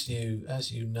exercise, as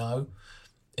you know,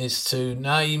 is to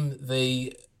name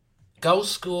the goal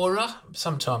scorer.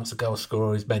 Sometimes the goal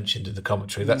scorer is mentioned in the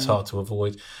commentary. That's hard to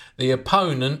avoid. The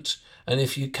opponent, and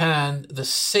if you can, the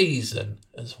season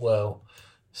as well.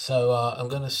 So I'm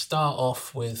going to start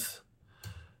off with...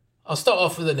 I'll start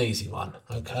off with an easy one,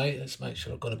 okay? Let's make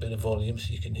sure I've got a bit of volume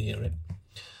so you can hear it.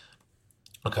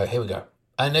 Okay, here we go.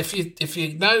 And if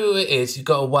you know who it is, you've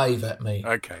got to wave at me.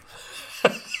 Okay.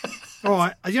 All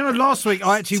right. You know, last week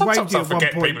I actually waved Sometimes you I at one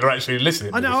forget point. people are actually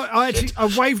listening. I know. I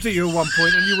waved at you at one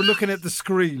point, and you were looking at the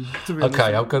screen. To be honest.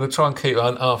 Okay, I'm going to try and keep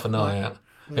half an eye out.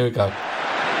 Here we go.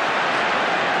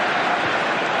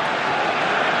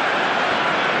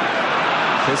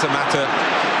 It's a matter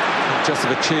just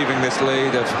of achieving this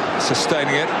lead, of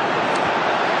sustaining it.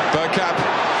 Bergkamp,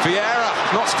 Vieira,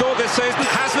 not scored this season,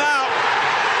 has now.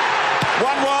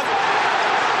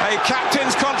 1-1, a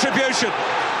captain's contribution.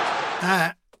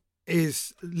 That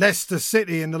is Leicester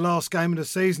City in the last game of the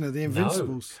season of the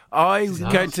Invincibles. I'm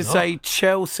going it's to not. say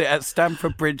Chelsea at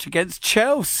Stamford Bridge against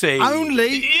Chelsea.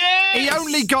 Only he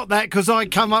only got that because I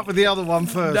come up with the other one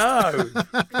first. No.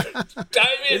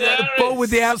 Damien Harris. Ball with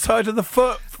the outside of the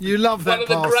foot. You love that One of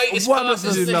the pass. greatest One of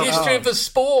passes in the- the history of the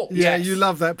sport. Yeah, Yes. you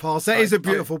love that pass. That is a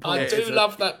beautiful I pass. do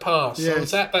love that pass. I Yes.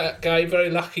 was at that game, very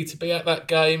lucky to be at that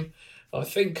game. I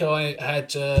think I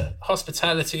had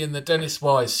hospitality in the Dennis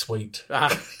Wise suite.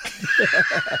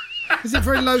 Is it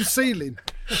very low ceiling?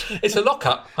 It's a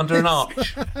lock-up under an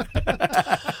arch.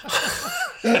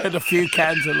 And a few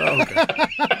cans of lager.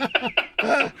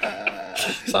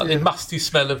 Slightly musty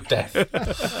smell of death.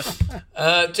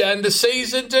 And the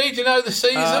season, do you know the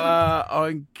season?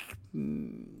 I'm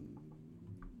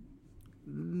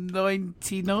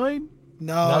 99.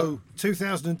 No,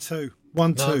 2002.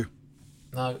 1-2.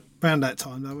 No, Around that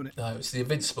time, though, wasn't it? no, it's the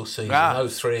Invincible season, Ah.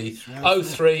 03,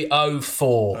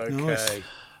 04. Okay.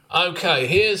 Okay,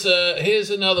 here's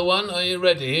another one. Are you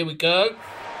ready? Here we go.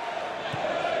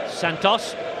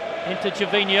 Santos into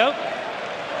Gervinho.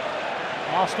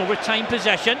 Arsenal retain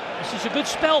possession. This is a good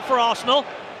spell for Arsenal.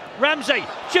 Ramsey,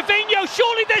 Gervinho,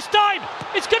 surely this time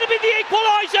it's going to be the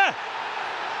equaliser.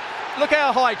 Look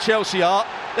how high Chelsea are.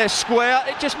 They're square.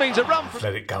 It just means a run from...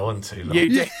 Let it go on too long. You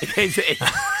did.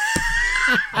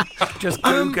 Just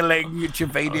Googling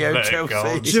Gervinho Let it go Chelsea.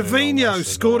 on. Gervinho That's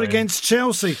scored annoying. against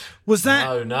Chelsea. Was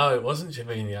that? No, it wasn't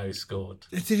Gervinho who scored.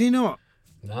 Did he not?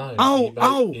 No.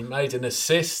 Oh, he made an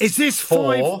assist. Is this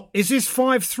for 5? Is this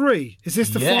 5-3? Is this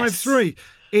the Yes. 5-3?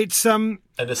 It's an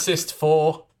assist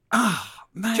for?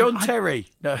 man, John Terry.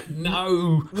 No.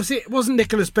 No, wasn't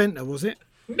Nicholas Bentner, was it?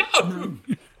 no.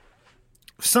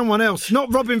 Someone else,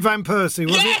 not Robin van Persie,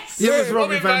 was Yes! it? It was Yeah,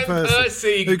 Robin van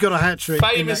Persie who got a hat trick.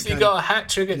 Famously got a hat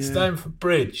trick at Stamford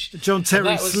Bridge. John Terry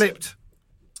And that was- slipped.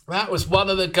 That was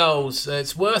one of the goals.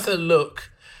 It's worth a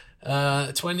look.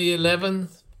 2011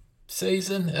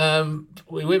 season.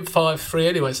 We went 5-3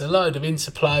 anyway. It's a load of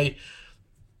interplay,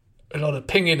 a lot of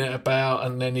pinging it about,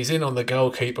 and then he's in on the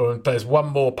goalkeeper and plays one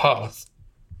more pass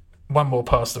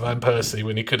to Van Persie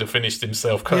when he could have finished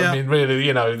himself. Yeah. I mean, really,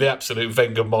 the absolute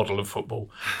Wenger model of football.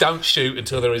 Don't shoot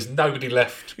until there is nobody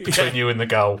left between you and the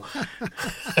goal.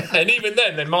 And even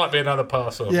then, there might be another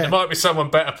pass on. Yeah. There might be someone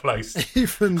better placed.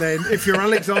 Even then, if you're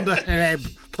Alexander Hleb,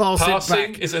 pass it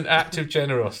Passing back. is an act of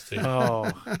generosity.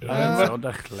 Oh,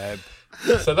 Alexander Hleb.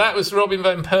 So that was Robin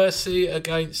van Persie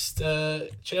against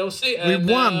Chelsea. And,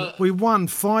 We won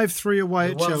 5-3 away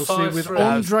we at won Chelsea 5-3. with That was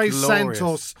Andre glorious.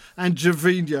 Santos and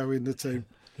Gervinho in the team.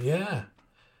 Yeah,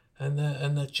 and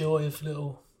the joy of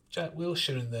little Jack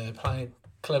Wilshere in there playing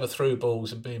clever through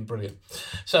balls and being brilliant.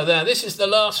 So now this is the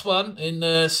last one.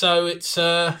 So it's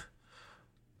 1-0.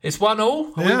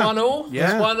 Are we Yeah. 1-0?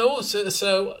 Yeah. It's 1-0. So this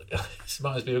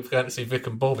reminds me of going to see Vic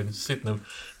and Bob in Sydenham.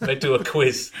 They do a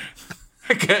quiz.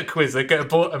 They get a quiz. They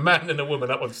get a man and a woman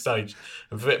up on stage.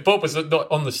 And Bob was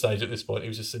not on the stage at this point. He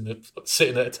was just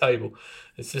sitting at a table.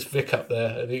 It's just Vic up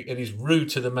there, and he's rude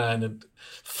to the man and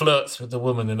flirts with the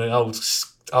woman in an old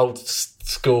school,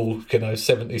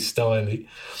 70s style.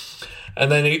 And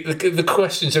then the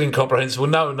questions are incomprehensible.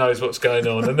 No one knows what's going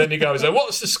on. And then he goes, "Oh,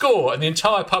 what's the score?" And the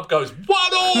entire pub goes,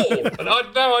 1-1. And I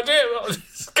had no idea what was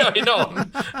going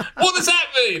on. What does that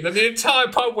mean? And the entire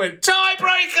pub went,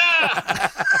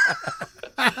 "Tiebreaker!"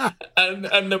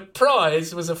 and the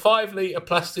prize was a 5-litre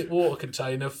plastic water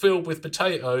container filled with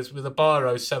potatoes with a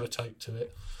biro sellotape to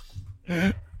it.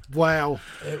 Wow.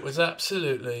 It was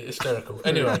absolutely hysterical.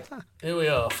 Anyway, here we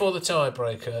are for the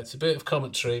tiebreaker. It's a bit of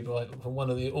commentary from one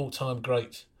of the all-time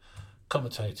great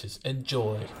commentators.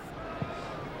 Enjoy.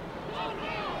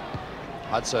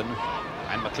 Hudson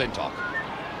and McClintock.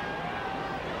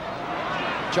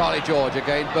 Charlie George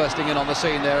again bursting in on the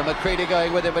scene there, and McCready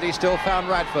going with him, but he still found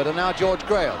Radford, and now George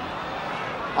Graham.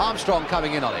 Armstrong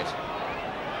coming in on it.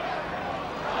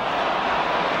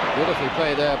 Beautifully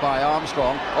played there by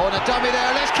Armstrong. Oh, and a dummy there,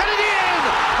 and there's Kennedy in!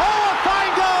 Oh, a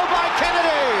fine goal by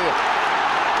Kennedy!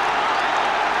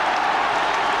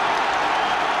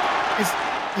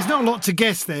 There's not a lot to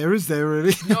guess there, is there,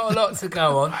 really? Not a lot to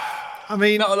go on. I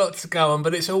mean, not a lot to go on,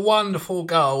 but it's a wonderful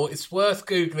goal. It's worth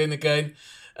Googling again.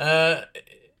 Now,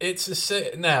 do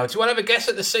you want to have a guess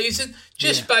at the season?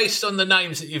 Just based on the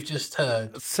names that you've just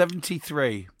heard.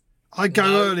 73. I'd go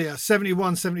earlier,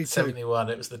 71, 72. 71,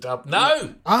 it was the double.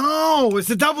 No! Oh, it's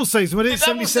the double season, but it's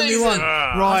 70, 71.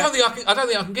 Right. I don't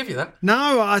think I can give you that.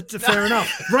 No, fair enough.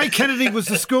 Ray Kennedy was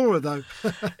the scorer, though.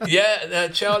 Yeah,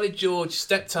 Charlie George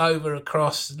stepped over,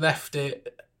 across, left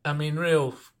it. I mean,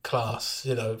 real class,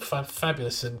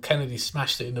 fabulous. And Kennedy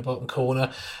smashed it in the bottom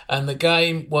corner. And the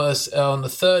game was on the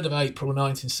 3rd of April,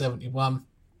 1971.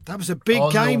 That was a big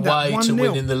game. On the way to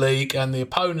winning the league, and the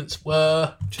opponents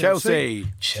were Chelsea.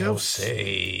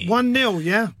 1-0,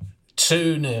 yeah.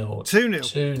 2-0.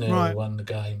 2-0 right. won the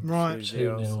game. Right.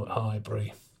 2-0 at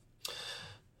Highbury.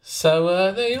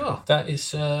 So there you are. That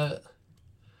is. That's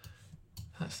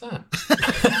that.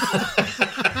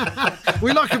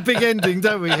 We like a big ending,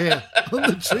 don't we, here on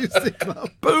the Tuesday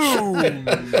Club? Boom!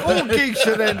 All gigs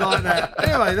should end like that.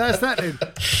 Anyway, that's that then.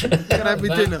 You can have me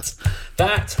dinner.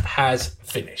 That has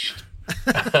finished.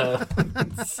 Do you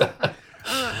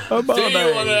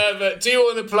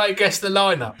want to play Guess the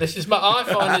Lineup? I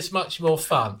find this much more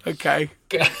fun. Okay.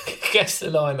 Guess the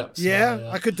Lineup.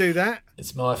 Yeah, I could do that.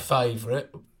 It's my favourite.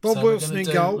 Bob Wilson in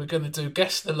goal. We're going to do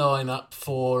Guess the Lineup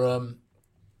for... hang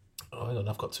on,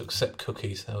 I've got to accept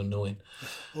cookies. How annoying.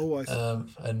 Always.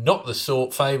 And not the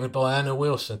sort favoured by Anna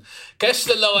Wilson. Guess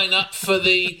the lineup for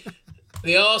the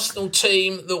Arsenal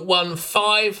team that won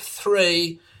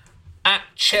 5-3 at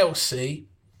Chelsea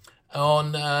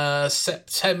on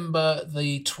October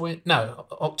the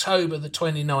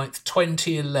 29th,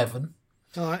 2011.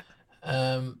 All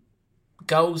right.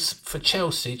 Goals for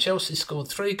Chelsea. Chelsea scored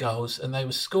 3 goals, and they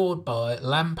were scored by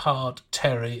Lampard,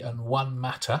 Terry, and Juan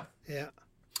Mata. Yeah.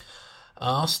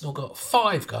 Arsenal got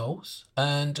 5 goals,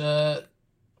 and do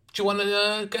you want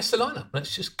to guess the lineup?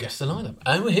 Let's just guess the lineup.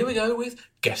 And here we go with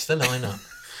Guess the Lineup.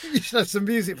 You should have some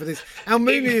music for this.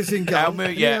 Almunia is in goal.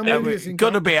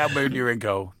 Got to be Almunia in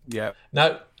goal. Yeah.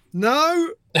 No.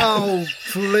 Oh,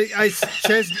 please.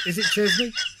 Is it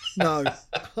Chesney? No.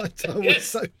 I don't Yes.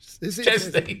 so. Is it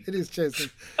Chesney. It is Chesney.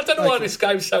 I don't know why this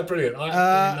game's so brilliant. I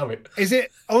absolutely love it. Is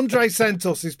it Andre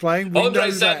Santos is playing?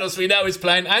 Andre Santos, we know, is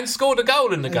playing and scored a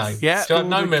goal in the game. Yeah. So I have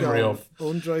no memory of.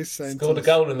 Andre Santos. Scored a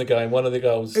goal in the game, one of the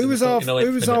goals. Who was our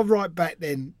right back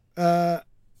then?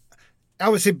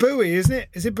 It's Bowie, isn't it?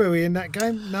 Is it Bowie in that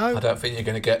game? No. I don't think you're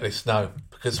going to get this, no.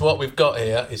 Because what we've got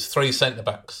here is 3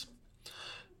 centre-backs.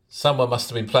 Someone must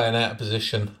have been playing out of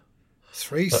position.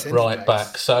 3 at centre-backs. right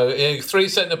back. So 3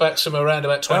 centre-backs from around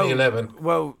about 2011.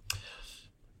 Well,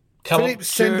 Come Philip on.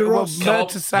 Senderos.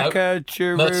 Mertesacker,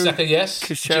 Giroud, Mertesacker, yes.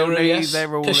 Koscielny, Giroud, yes.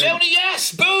 they're all Koscielny,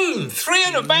 yes. Boom. 3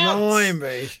 on a bounce.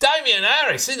 Blimey. Damien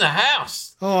Harris in the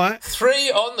house. All right. 3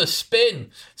 on the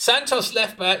spin. Santos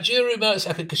left back. Giroud,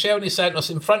 Mertesacker, Koscielny, Santos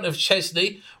in front of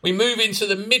Chesney. We move into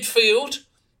the midfield.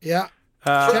 Yeah.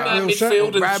 3-man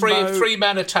midfield and Rambo,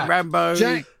 3-man attack. Rambo.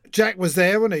 Jack was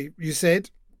there, wasn't he? You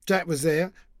said Jack was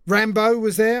there. Rambo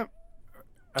was there.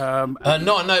 No,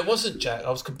 it wasn't Jack. I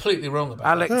was completely wrong about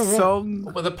Alex that. Song.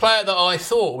 Well, the player that I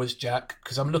thought was Jack,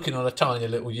 because I'm looking on a tiny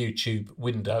little YouTube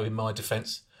window in my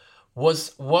defence,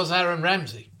 was Aaron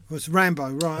Ramsey. Was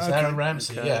Rambo, right. Was Aaron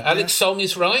Ramsey, yeah. Alex Song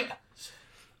is right.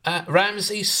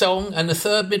 Ramsey, Song, and the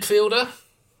third midfielder.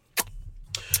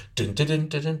 Is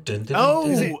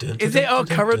it our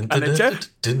current manager?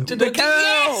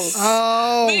 Yes!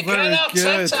 Oh, Mikel very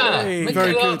Arteta. good. Mikel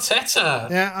Very good. Arteta.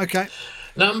 Yeah, okay.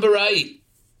 Number 8.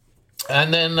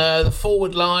 And then the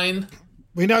forward line.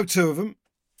 We know 2 of them.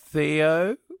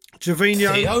 Theo.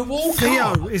 Gervinho. Theo Walcott.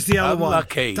 Theo is the other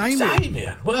Unlucky. one.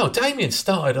 Damien. Well, Damien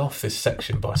started off this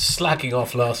section by slagging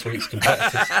off last week's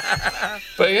competitors.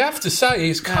 But you have to say,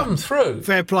 he's come through.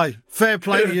 Fair play. Fair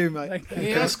play to you, mate. He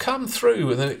has come through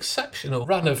with an exceptional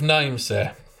run of names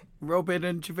there. Robin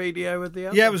and Gervinho were the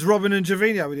other. Yeah, it was Robin and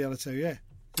Gervinho with the other two, yeah.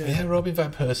 Yeah, Robin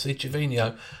van Persie,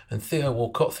 Gervinho and Theo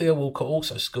Walcott. Theo Walcott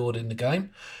also scored in the game.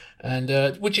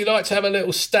 And would you like to have a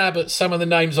little stab at some of the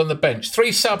names on the bench?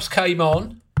 3 subs came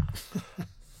on. Do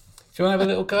you want to have a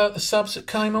little go at the subs that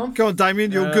came on? Go on,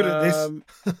 Damien, you're good at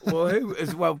this. Well, who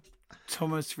as well?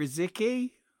 Thomas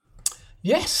Rizicki.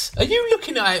 Yes. Are you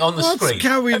looking at it on the What's screen?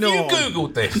 going Have you on?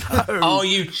 Googled this? No. Are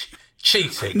you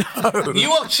cheating? No. You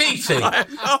are cheating.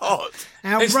 I'm not.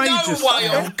 There's no Outrageous. way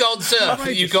on God's earth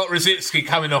that you got Rizicki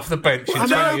coming off the bench in No,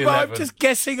 2011. but I'm just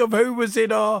guessing of who was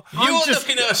in our. You're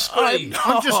looking at a screen.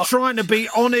 I'm just trying to be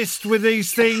honest with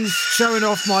these things, showing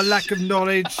off my lack of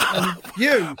knowledge. And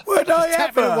you, Would I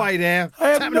tapping ever? away there, I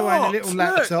am tapping away in a not. little Look.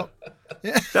 laptop.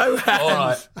 No hands. All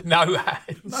right, no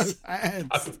hands. No hands.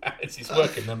 No hands. He's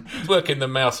working the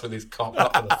mouse with his cock.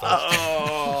 Not for the first.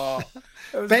 Oh,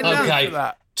 Ben, no. Okay, for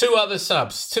that. two other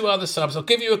subs. I'll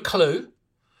give you a clue.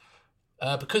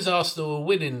 Because Arsenal are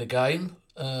winning the game,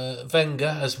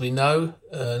 Wenger, as we know,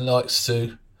 likes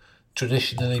to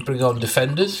traditionally bring on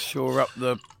defenders. Shore up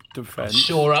the defence.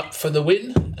 Shore up for the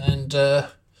win,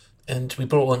 and we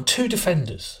brought on 2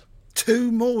 defenders.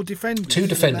 2 more defenders. 2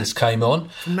 defenders came on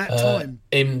from that time.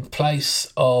 in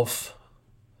place of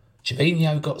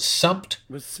Gervinho got subbed.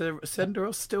 Was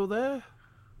Senderos still there?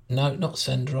 No, not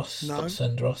Senderos. No. Not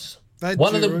Senderos. That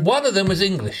One Giroud. of them was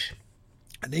English.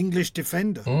 An English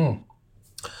defender.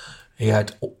 He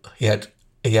had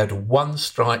 1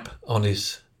 stripe on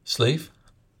his sleeve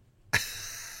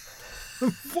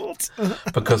What?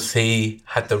 because he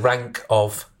had the rank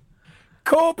of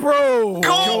Corporal!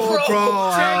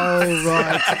 Oh,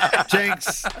 right.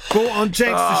 Jenks. Brought on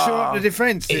Jenks to shore up the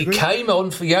defence. He did we? came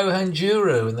on for Johan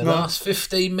Giroud in the last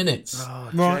 15 minutes.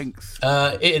 Right. Jenks.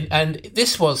 And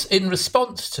this was in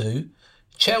response to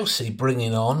Chelsea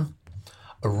bringing on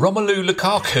Romelu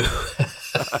Lukaku.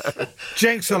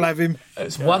 Jenks will have him.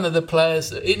 It's one of the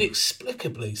players that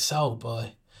inexplicably sold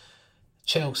by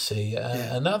Chelsea.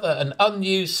 An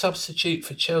unused substitute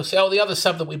for Chelsea. Oh, the other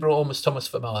sub that we brought on was Thomas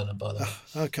Vermaelen, by the way.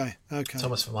 Okay.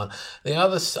 Thomas Vermaelen. The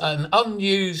other, an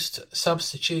unused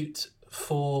substitute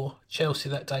for Chelsea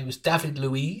that day was David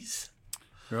Luiz.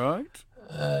 Right.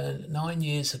 9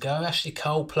 years ago, Ashley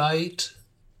Cole played.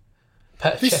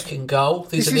 Petr Cech in goal.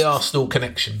 These are the Arsenal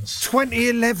connections.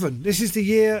 2011. This is the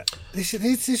year. This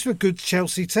was a good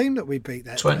Chelsea team that we beat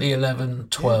that.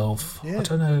 2011-12. Yeah. I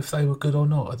don't know if they were good or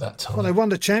not at that time. Well, they won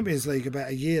the Champions League about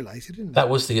a year later, didn't they? That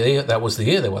was the year. That was the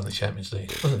year they won the Champions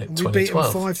League, wasn't it? We beat them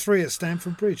 2012. 5-3 at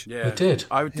Stamford Bridge. Yeah. We did.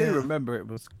 I do Yeah. remember it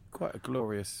was quite a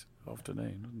glorious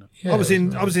afternoon, wasn't it? Yeah, I was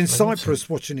in amazing. Cyprus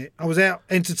watching it. I was out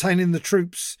entertaining the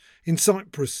troops in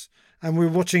Cyprus, and we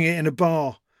were watching it in a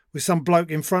bar with some bloke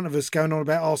in front of us going on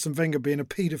about Arsene Wenger being a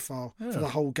paedophile for the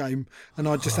whole game, and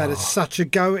I just had such a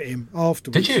go at him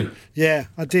afterwards. Did you? Yeah,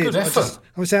 I did. Good effort.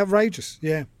 I was outrageous.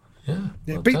 Yeah,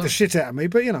 Well beat done. the shit out of me,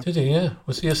 but you know. Did he? Yeah.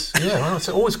 Was he? Well, it's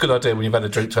always a good idea when you've had a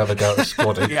drink to have a go at a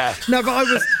squaddy. Yeah. No, but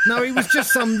he was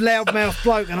just some loudmouth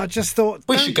bloke, and I just thought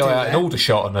We don't should go do out that. in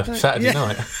Aldershot on a Saturday Yeah.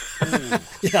 night.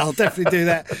 Yeah, I'll definitely do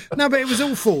that. No, but it was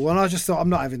awful, and I just thought I'm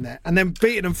not having that. And then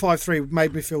beating them 5-3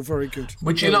 made me feel very good.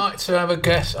 Would you like to have a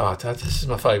guess? Oh, Dad, this is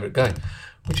my favourite game.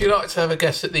 Would you like to have a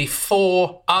guess at the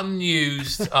 4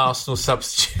 unused Arsenal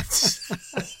substitutes?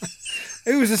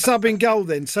 Who was the sub in goal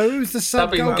then? So who's the sub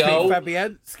Sub in goal? goal.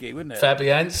 Fabianski, wasn't it?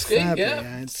 Fabianski, yeah.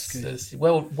 Fabianski. It's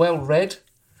well read.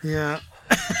 Yeah.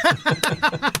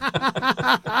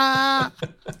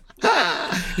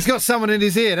 He's got someone in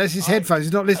his ear. That's his headphones.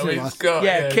 He's not listening to us.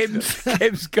 Yeah, Kim's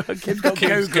got Kim's Google.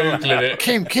 Googling it.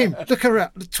 Kim, look her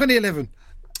up. 2011.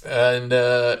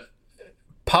 And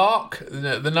Park,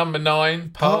 the number 9,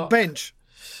 Park bench.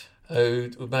 who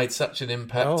made such an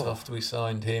impact after we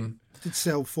signed him. Did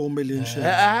sell 4 million shares.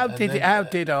 How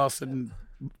did Arsene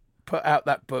put out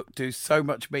that book, do so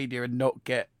much media and not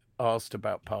get asked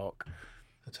about Park?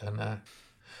 I don't know.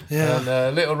 Yeah. And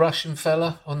a little Russian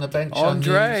fella on the bench.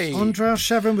 Andre. unused. Andrei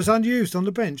Shavin was unused on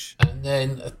the bench. And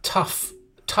then a tough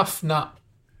nut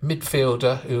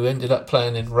midfielder who ended up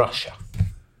playing in Russia.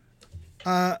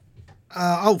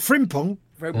 Frimpong.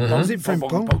 Was it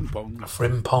Frimpong?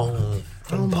 Frimpong.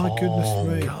 Oh my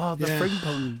goodness me. Oh, the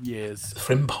Frimpong years.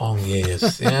 Frimpong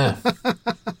years, yeah.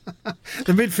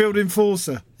 The midfield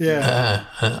enforcer. Yeah.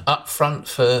 Up front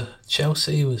for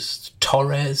Chelsea was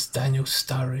Torres, Daniel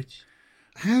Sturridge.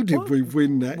 How did we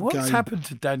win that game? What's happened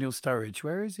to Daniel Sturridge?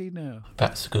 Where is he now?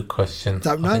 That's a good question.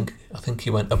 Don't know. I think he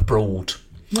went abroad.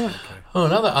 No. Oh,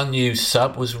 another unused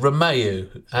sub was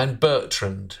Romeu and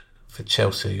Bertrand for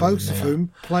Chelsea. Both of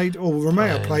whom played, or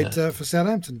Romeu played for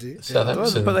Southampton, did he?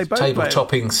 Southampton, but they both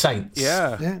table-topping Saints.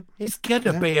 Yeah. It's going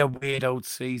to be a weird old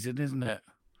season, isn't it?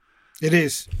 It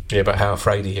is. Yeah, but how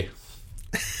afraid are you?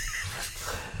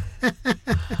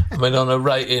 I mean, on a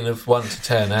rating of 1 to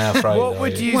 10, how afraid What are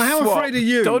would you? you Well, how swap afraid are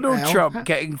you, Donald Al? Trump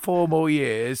getting 4 more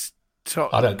years.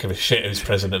 I don't give a shit who's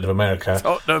president of America.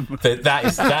 Tottenham. That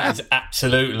is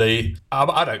absolutely.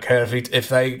 I don't care if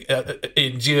they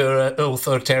endure an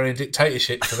authoritarian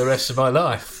dictatorship for the rest of my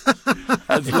life.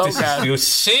 As long as You're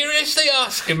seriously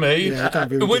asking me? Yeah, don't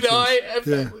be would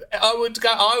ridiculous. I? I would go.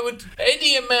 I would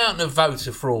any amount of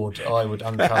voter fraud. I would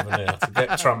uncover now to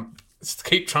get Trump, to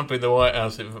keep Trump in the White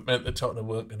House if it meant that Tottenham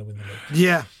weren't going to win the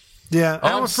league. Yeah.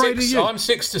 How afraid are you? I'm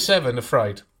 6 to 7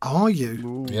 afraid. Are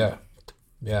you?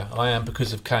 Yeah, I am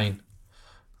because of Kane.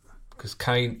 Because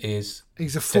Kane is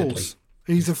He's a deadly. force.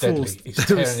 He's a Deadly. force. He's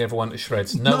tearing everyone to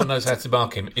shreds. No one knows how to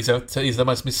mark him. He's the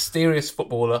most mysterious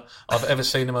footballer I've ever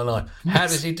seen in my life. How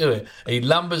does he do it? He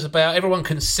lumbers about. Everyone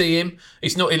can see him.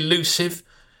 He's not elusive.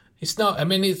 He's not. I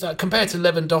mean, he's compared to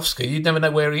Lewandowski, you'd never know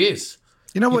where he is.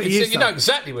 You know what he is? You know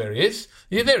exactly where he is.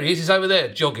 Yeah, there he is. He's over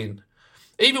there jogging.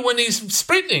 Even when he's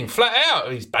sprinting flat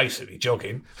out, he's basically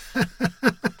jogging.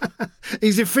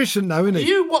 He's efficient, though, isn't he?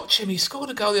 You watch him. He scored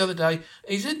a goal the other day.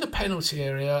 He's in the penalty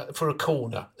area for a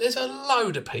corner. There's a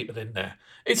load of people in there.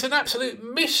 It's an absolute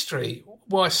mystery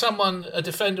why a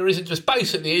defender isn't just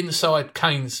basically inside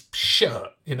Kane's shirt,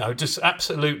 just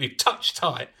absolutely touch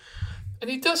tight. And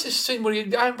he does this thing where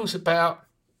he ambles about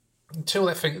until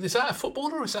they think, is that a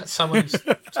footballer or is that someone who's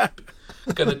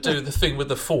going to do the thing with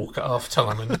the fork at half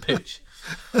time on the pitch?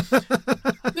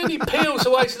 Then he peels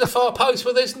away to the far post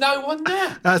where there's no one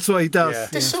there. That's what he does. Yeah.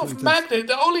 This sort of magnet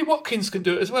that Ollie Watkins can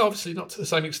do it as well, obviously not to the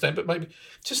same extent, but maybe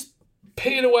just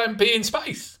peel away and be in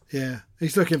space. Yeah,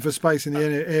 he's looking for space in the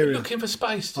area. Looking for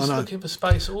space, just looking for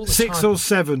space all the time. 6 or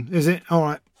 7, is it? All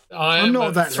right. I'm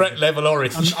not that threat level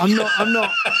orange. I'm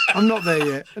not there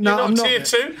yet. No, You're I'm not tier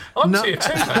there. 2? I'm tier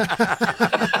 2, mate.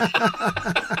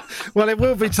 Well, it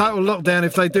will be total lockdown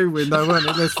if they do win, though, won't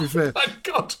it? Let's be fair. My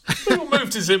God, we all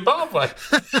moved to Zimbabwe.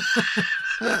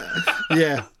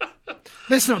 Yeah.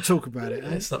 Let's not talk about it.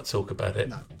 Let's not talk about it.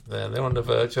 No. They're on the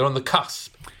verge. They're on the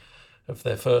cusp of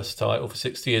their first title for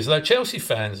 60 years. Though Chelsea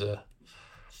fans are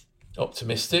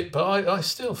optimistic, but I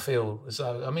still feel as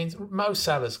though, Mo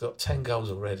Salah's got 10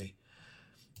 goals already.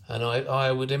 And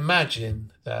I would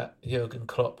imagine that Jurgen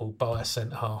Klopp will buy a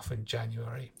centre-half in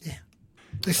January. Yeah.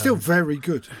 They're still very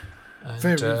good.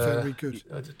 Very, very good.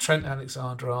 Trent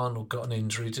Alexander-Arnold got an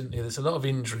injury, didn't he? There's a lot of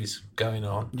injuries going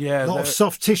on. Yeah, a lot of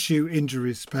soft tissue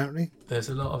injuries, apparently. There's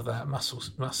a lot of that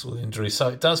muscle injury, so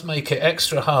it does make it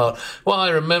extra hard. What I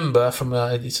remember from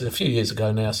it's a few years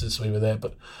ago now since we were there,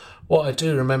 but what I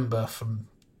do remember from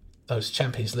those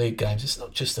Champions League games, it's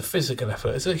not just a physical effort;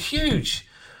 it's a huge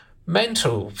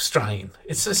mental strain.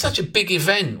 It's such a big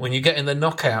event when you get in the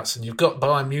knockouts and you've got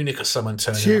Bayern Munich or someone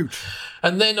turning it's huge.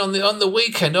 up. And then on the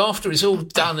weekend, after it's all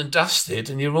done and dusted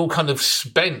and you're all kind of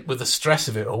spent with the stress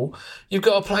of it all, you've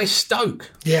got to play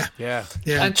Stoke. Yeah.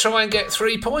 And try and get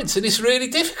 3 points. And it's really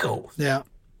difficult. Yeah.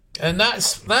 And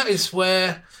that is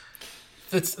where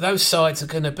those sides are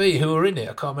going to be who are in it.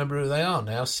 I can't remember who they are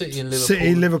now. City and Liverpool.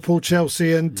 City, Liverpool,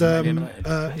 Chelsea and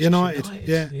United.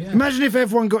 Yeah. Imagine if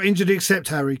everyone got injured except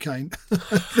Harry Kane.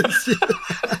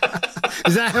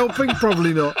 Is that helping?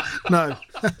 Probably not. No.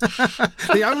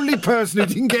 The only person who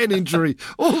didn't get an injury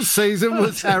all season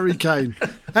was Harry Kane.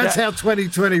 That's how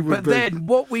 2020 would be. But then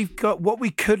what we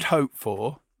could hope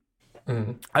for,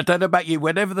 I don't know about you,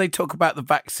 whenever they talk about the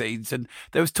vaccines, and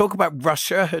there was talk about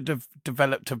Russia had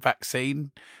developed a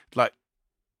vaccine like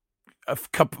a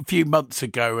few months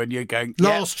ago, and you're going,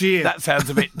 last year. That sounds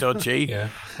a bit dodgy. Yeah.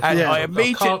 And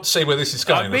I can't see where this is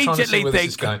going. I immediately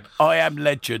think, I Am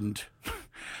Legend.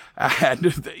 And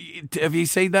have you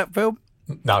seen that film?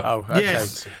 No. Oh, okay.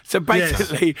 Yes. So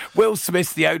basically, Will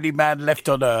Smith's the only man left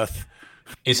on Earth.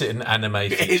 Is it an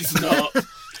animation? It's not.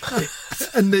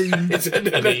 It's a meme. It's a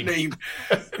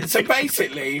meme. So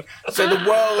basically, the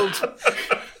world,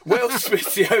 Will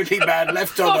Smith's the only man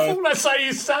left on Earth. All I say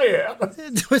is say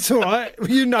it. It's all right.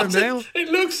 You know now. It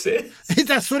looks it.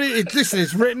 That's what it is. Listen,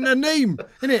 it's written a meme,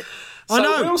 isn't it? I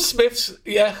know. Will Smith's,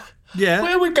 yeah. Yeah.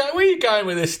 Where are you going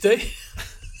with this, D?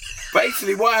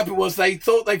 Basically, what happened was they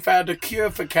thought they found a cure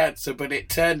for cancer, but it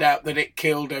turned out that it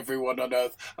killed everyone on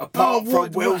Earth, apart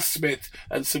from Will Smith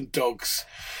and some dogs.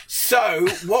 So,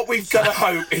 what we've got to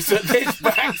hope is that this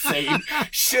vaccine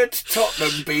should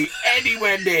Tottenham be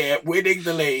anywhere near winning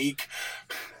the league,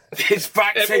 his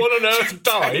back everyone on earth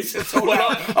dies.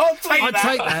 I'll take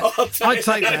that. I'd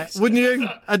take that. Wouldn't you?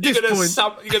 At this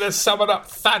point, you're going to summon up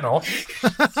Thanos.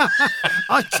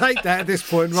 I'd take that at this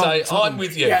point. Say, I'm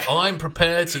with you. Yeah. I'm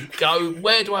prepared to go.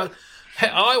 Where do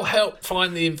I'll help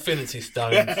find the Infinity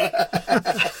Stones.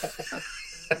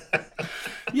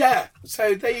 Yeah.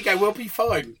 So there you go. We'll be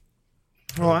fine.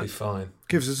 We'll be fine.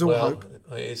 Gives us all hope.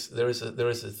 There is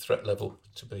a threat level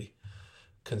to be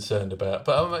concerned about,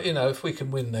 but if we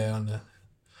can win there on the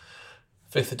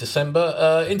 5th of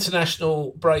December,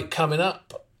 international break coming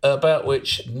up, about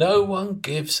which no one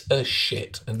gives a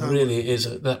shit, and really it is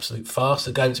an absolute farce.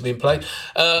 The games are being played.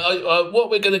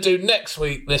 What we're going to do next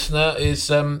week, listener,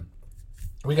 is we're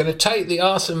going to take the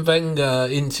Arsene Wenger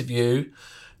interview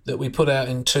that we put out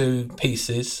in 2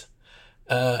 pieces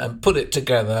and put it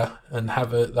together and have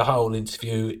the whole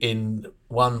interview in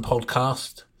one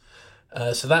podcast.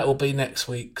 So that will be next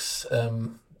week's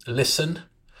listen,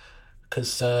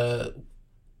 because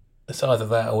it's either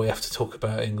that or we have to talk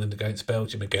about England against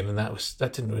Belgium again, and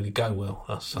that didn't really go well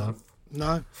last time.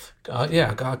 No.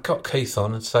 I got Keith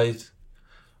on and said,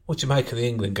 "What do you make of the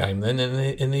England game?" Then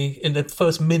in the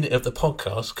first minute of the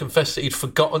podcast, confessed that he'd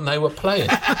forgotten they were playing.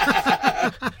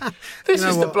 This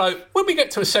is the bloke. When we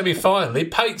get to a semi-final, he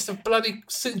paints the bloody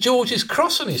St George's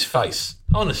Cross on his face.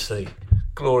 Honestly,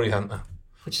 glory hunter.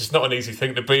 Which is not an easy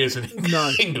thing to be as an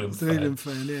England fan. England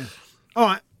fan, yeah. All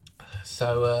right.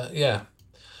 So, yeah.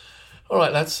 All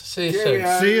right, lads. See you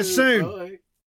soon. See you soon. Bye.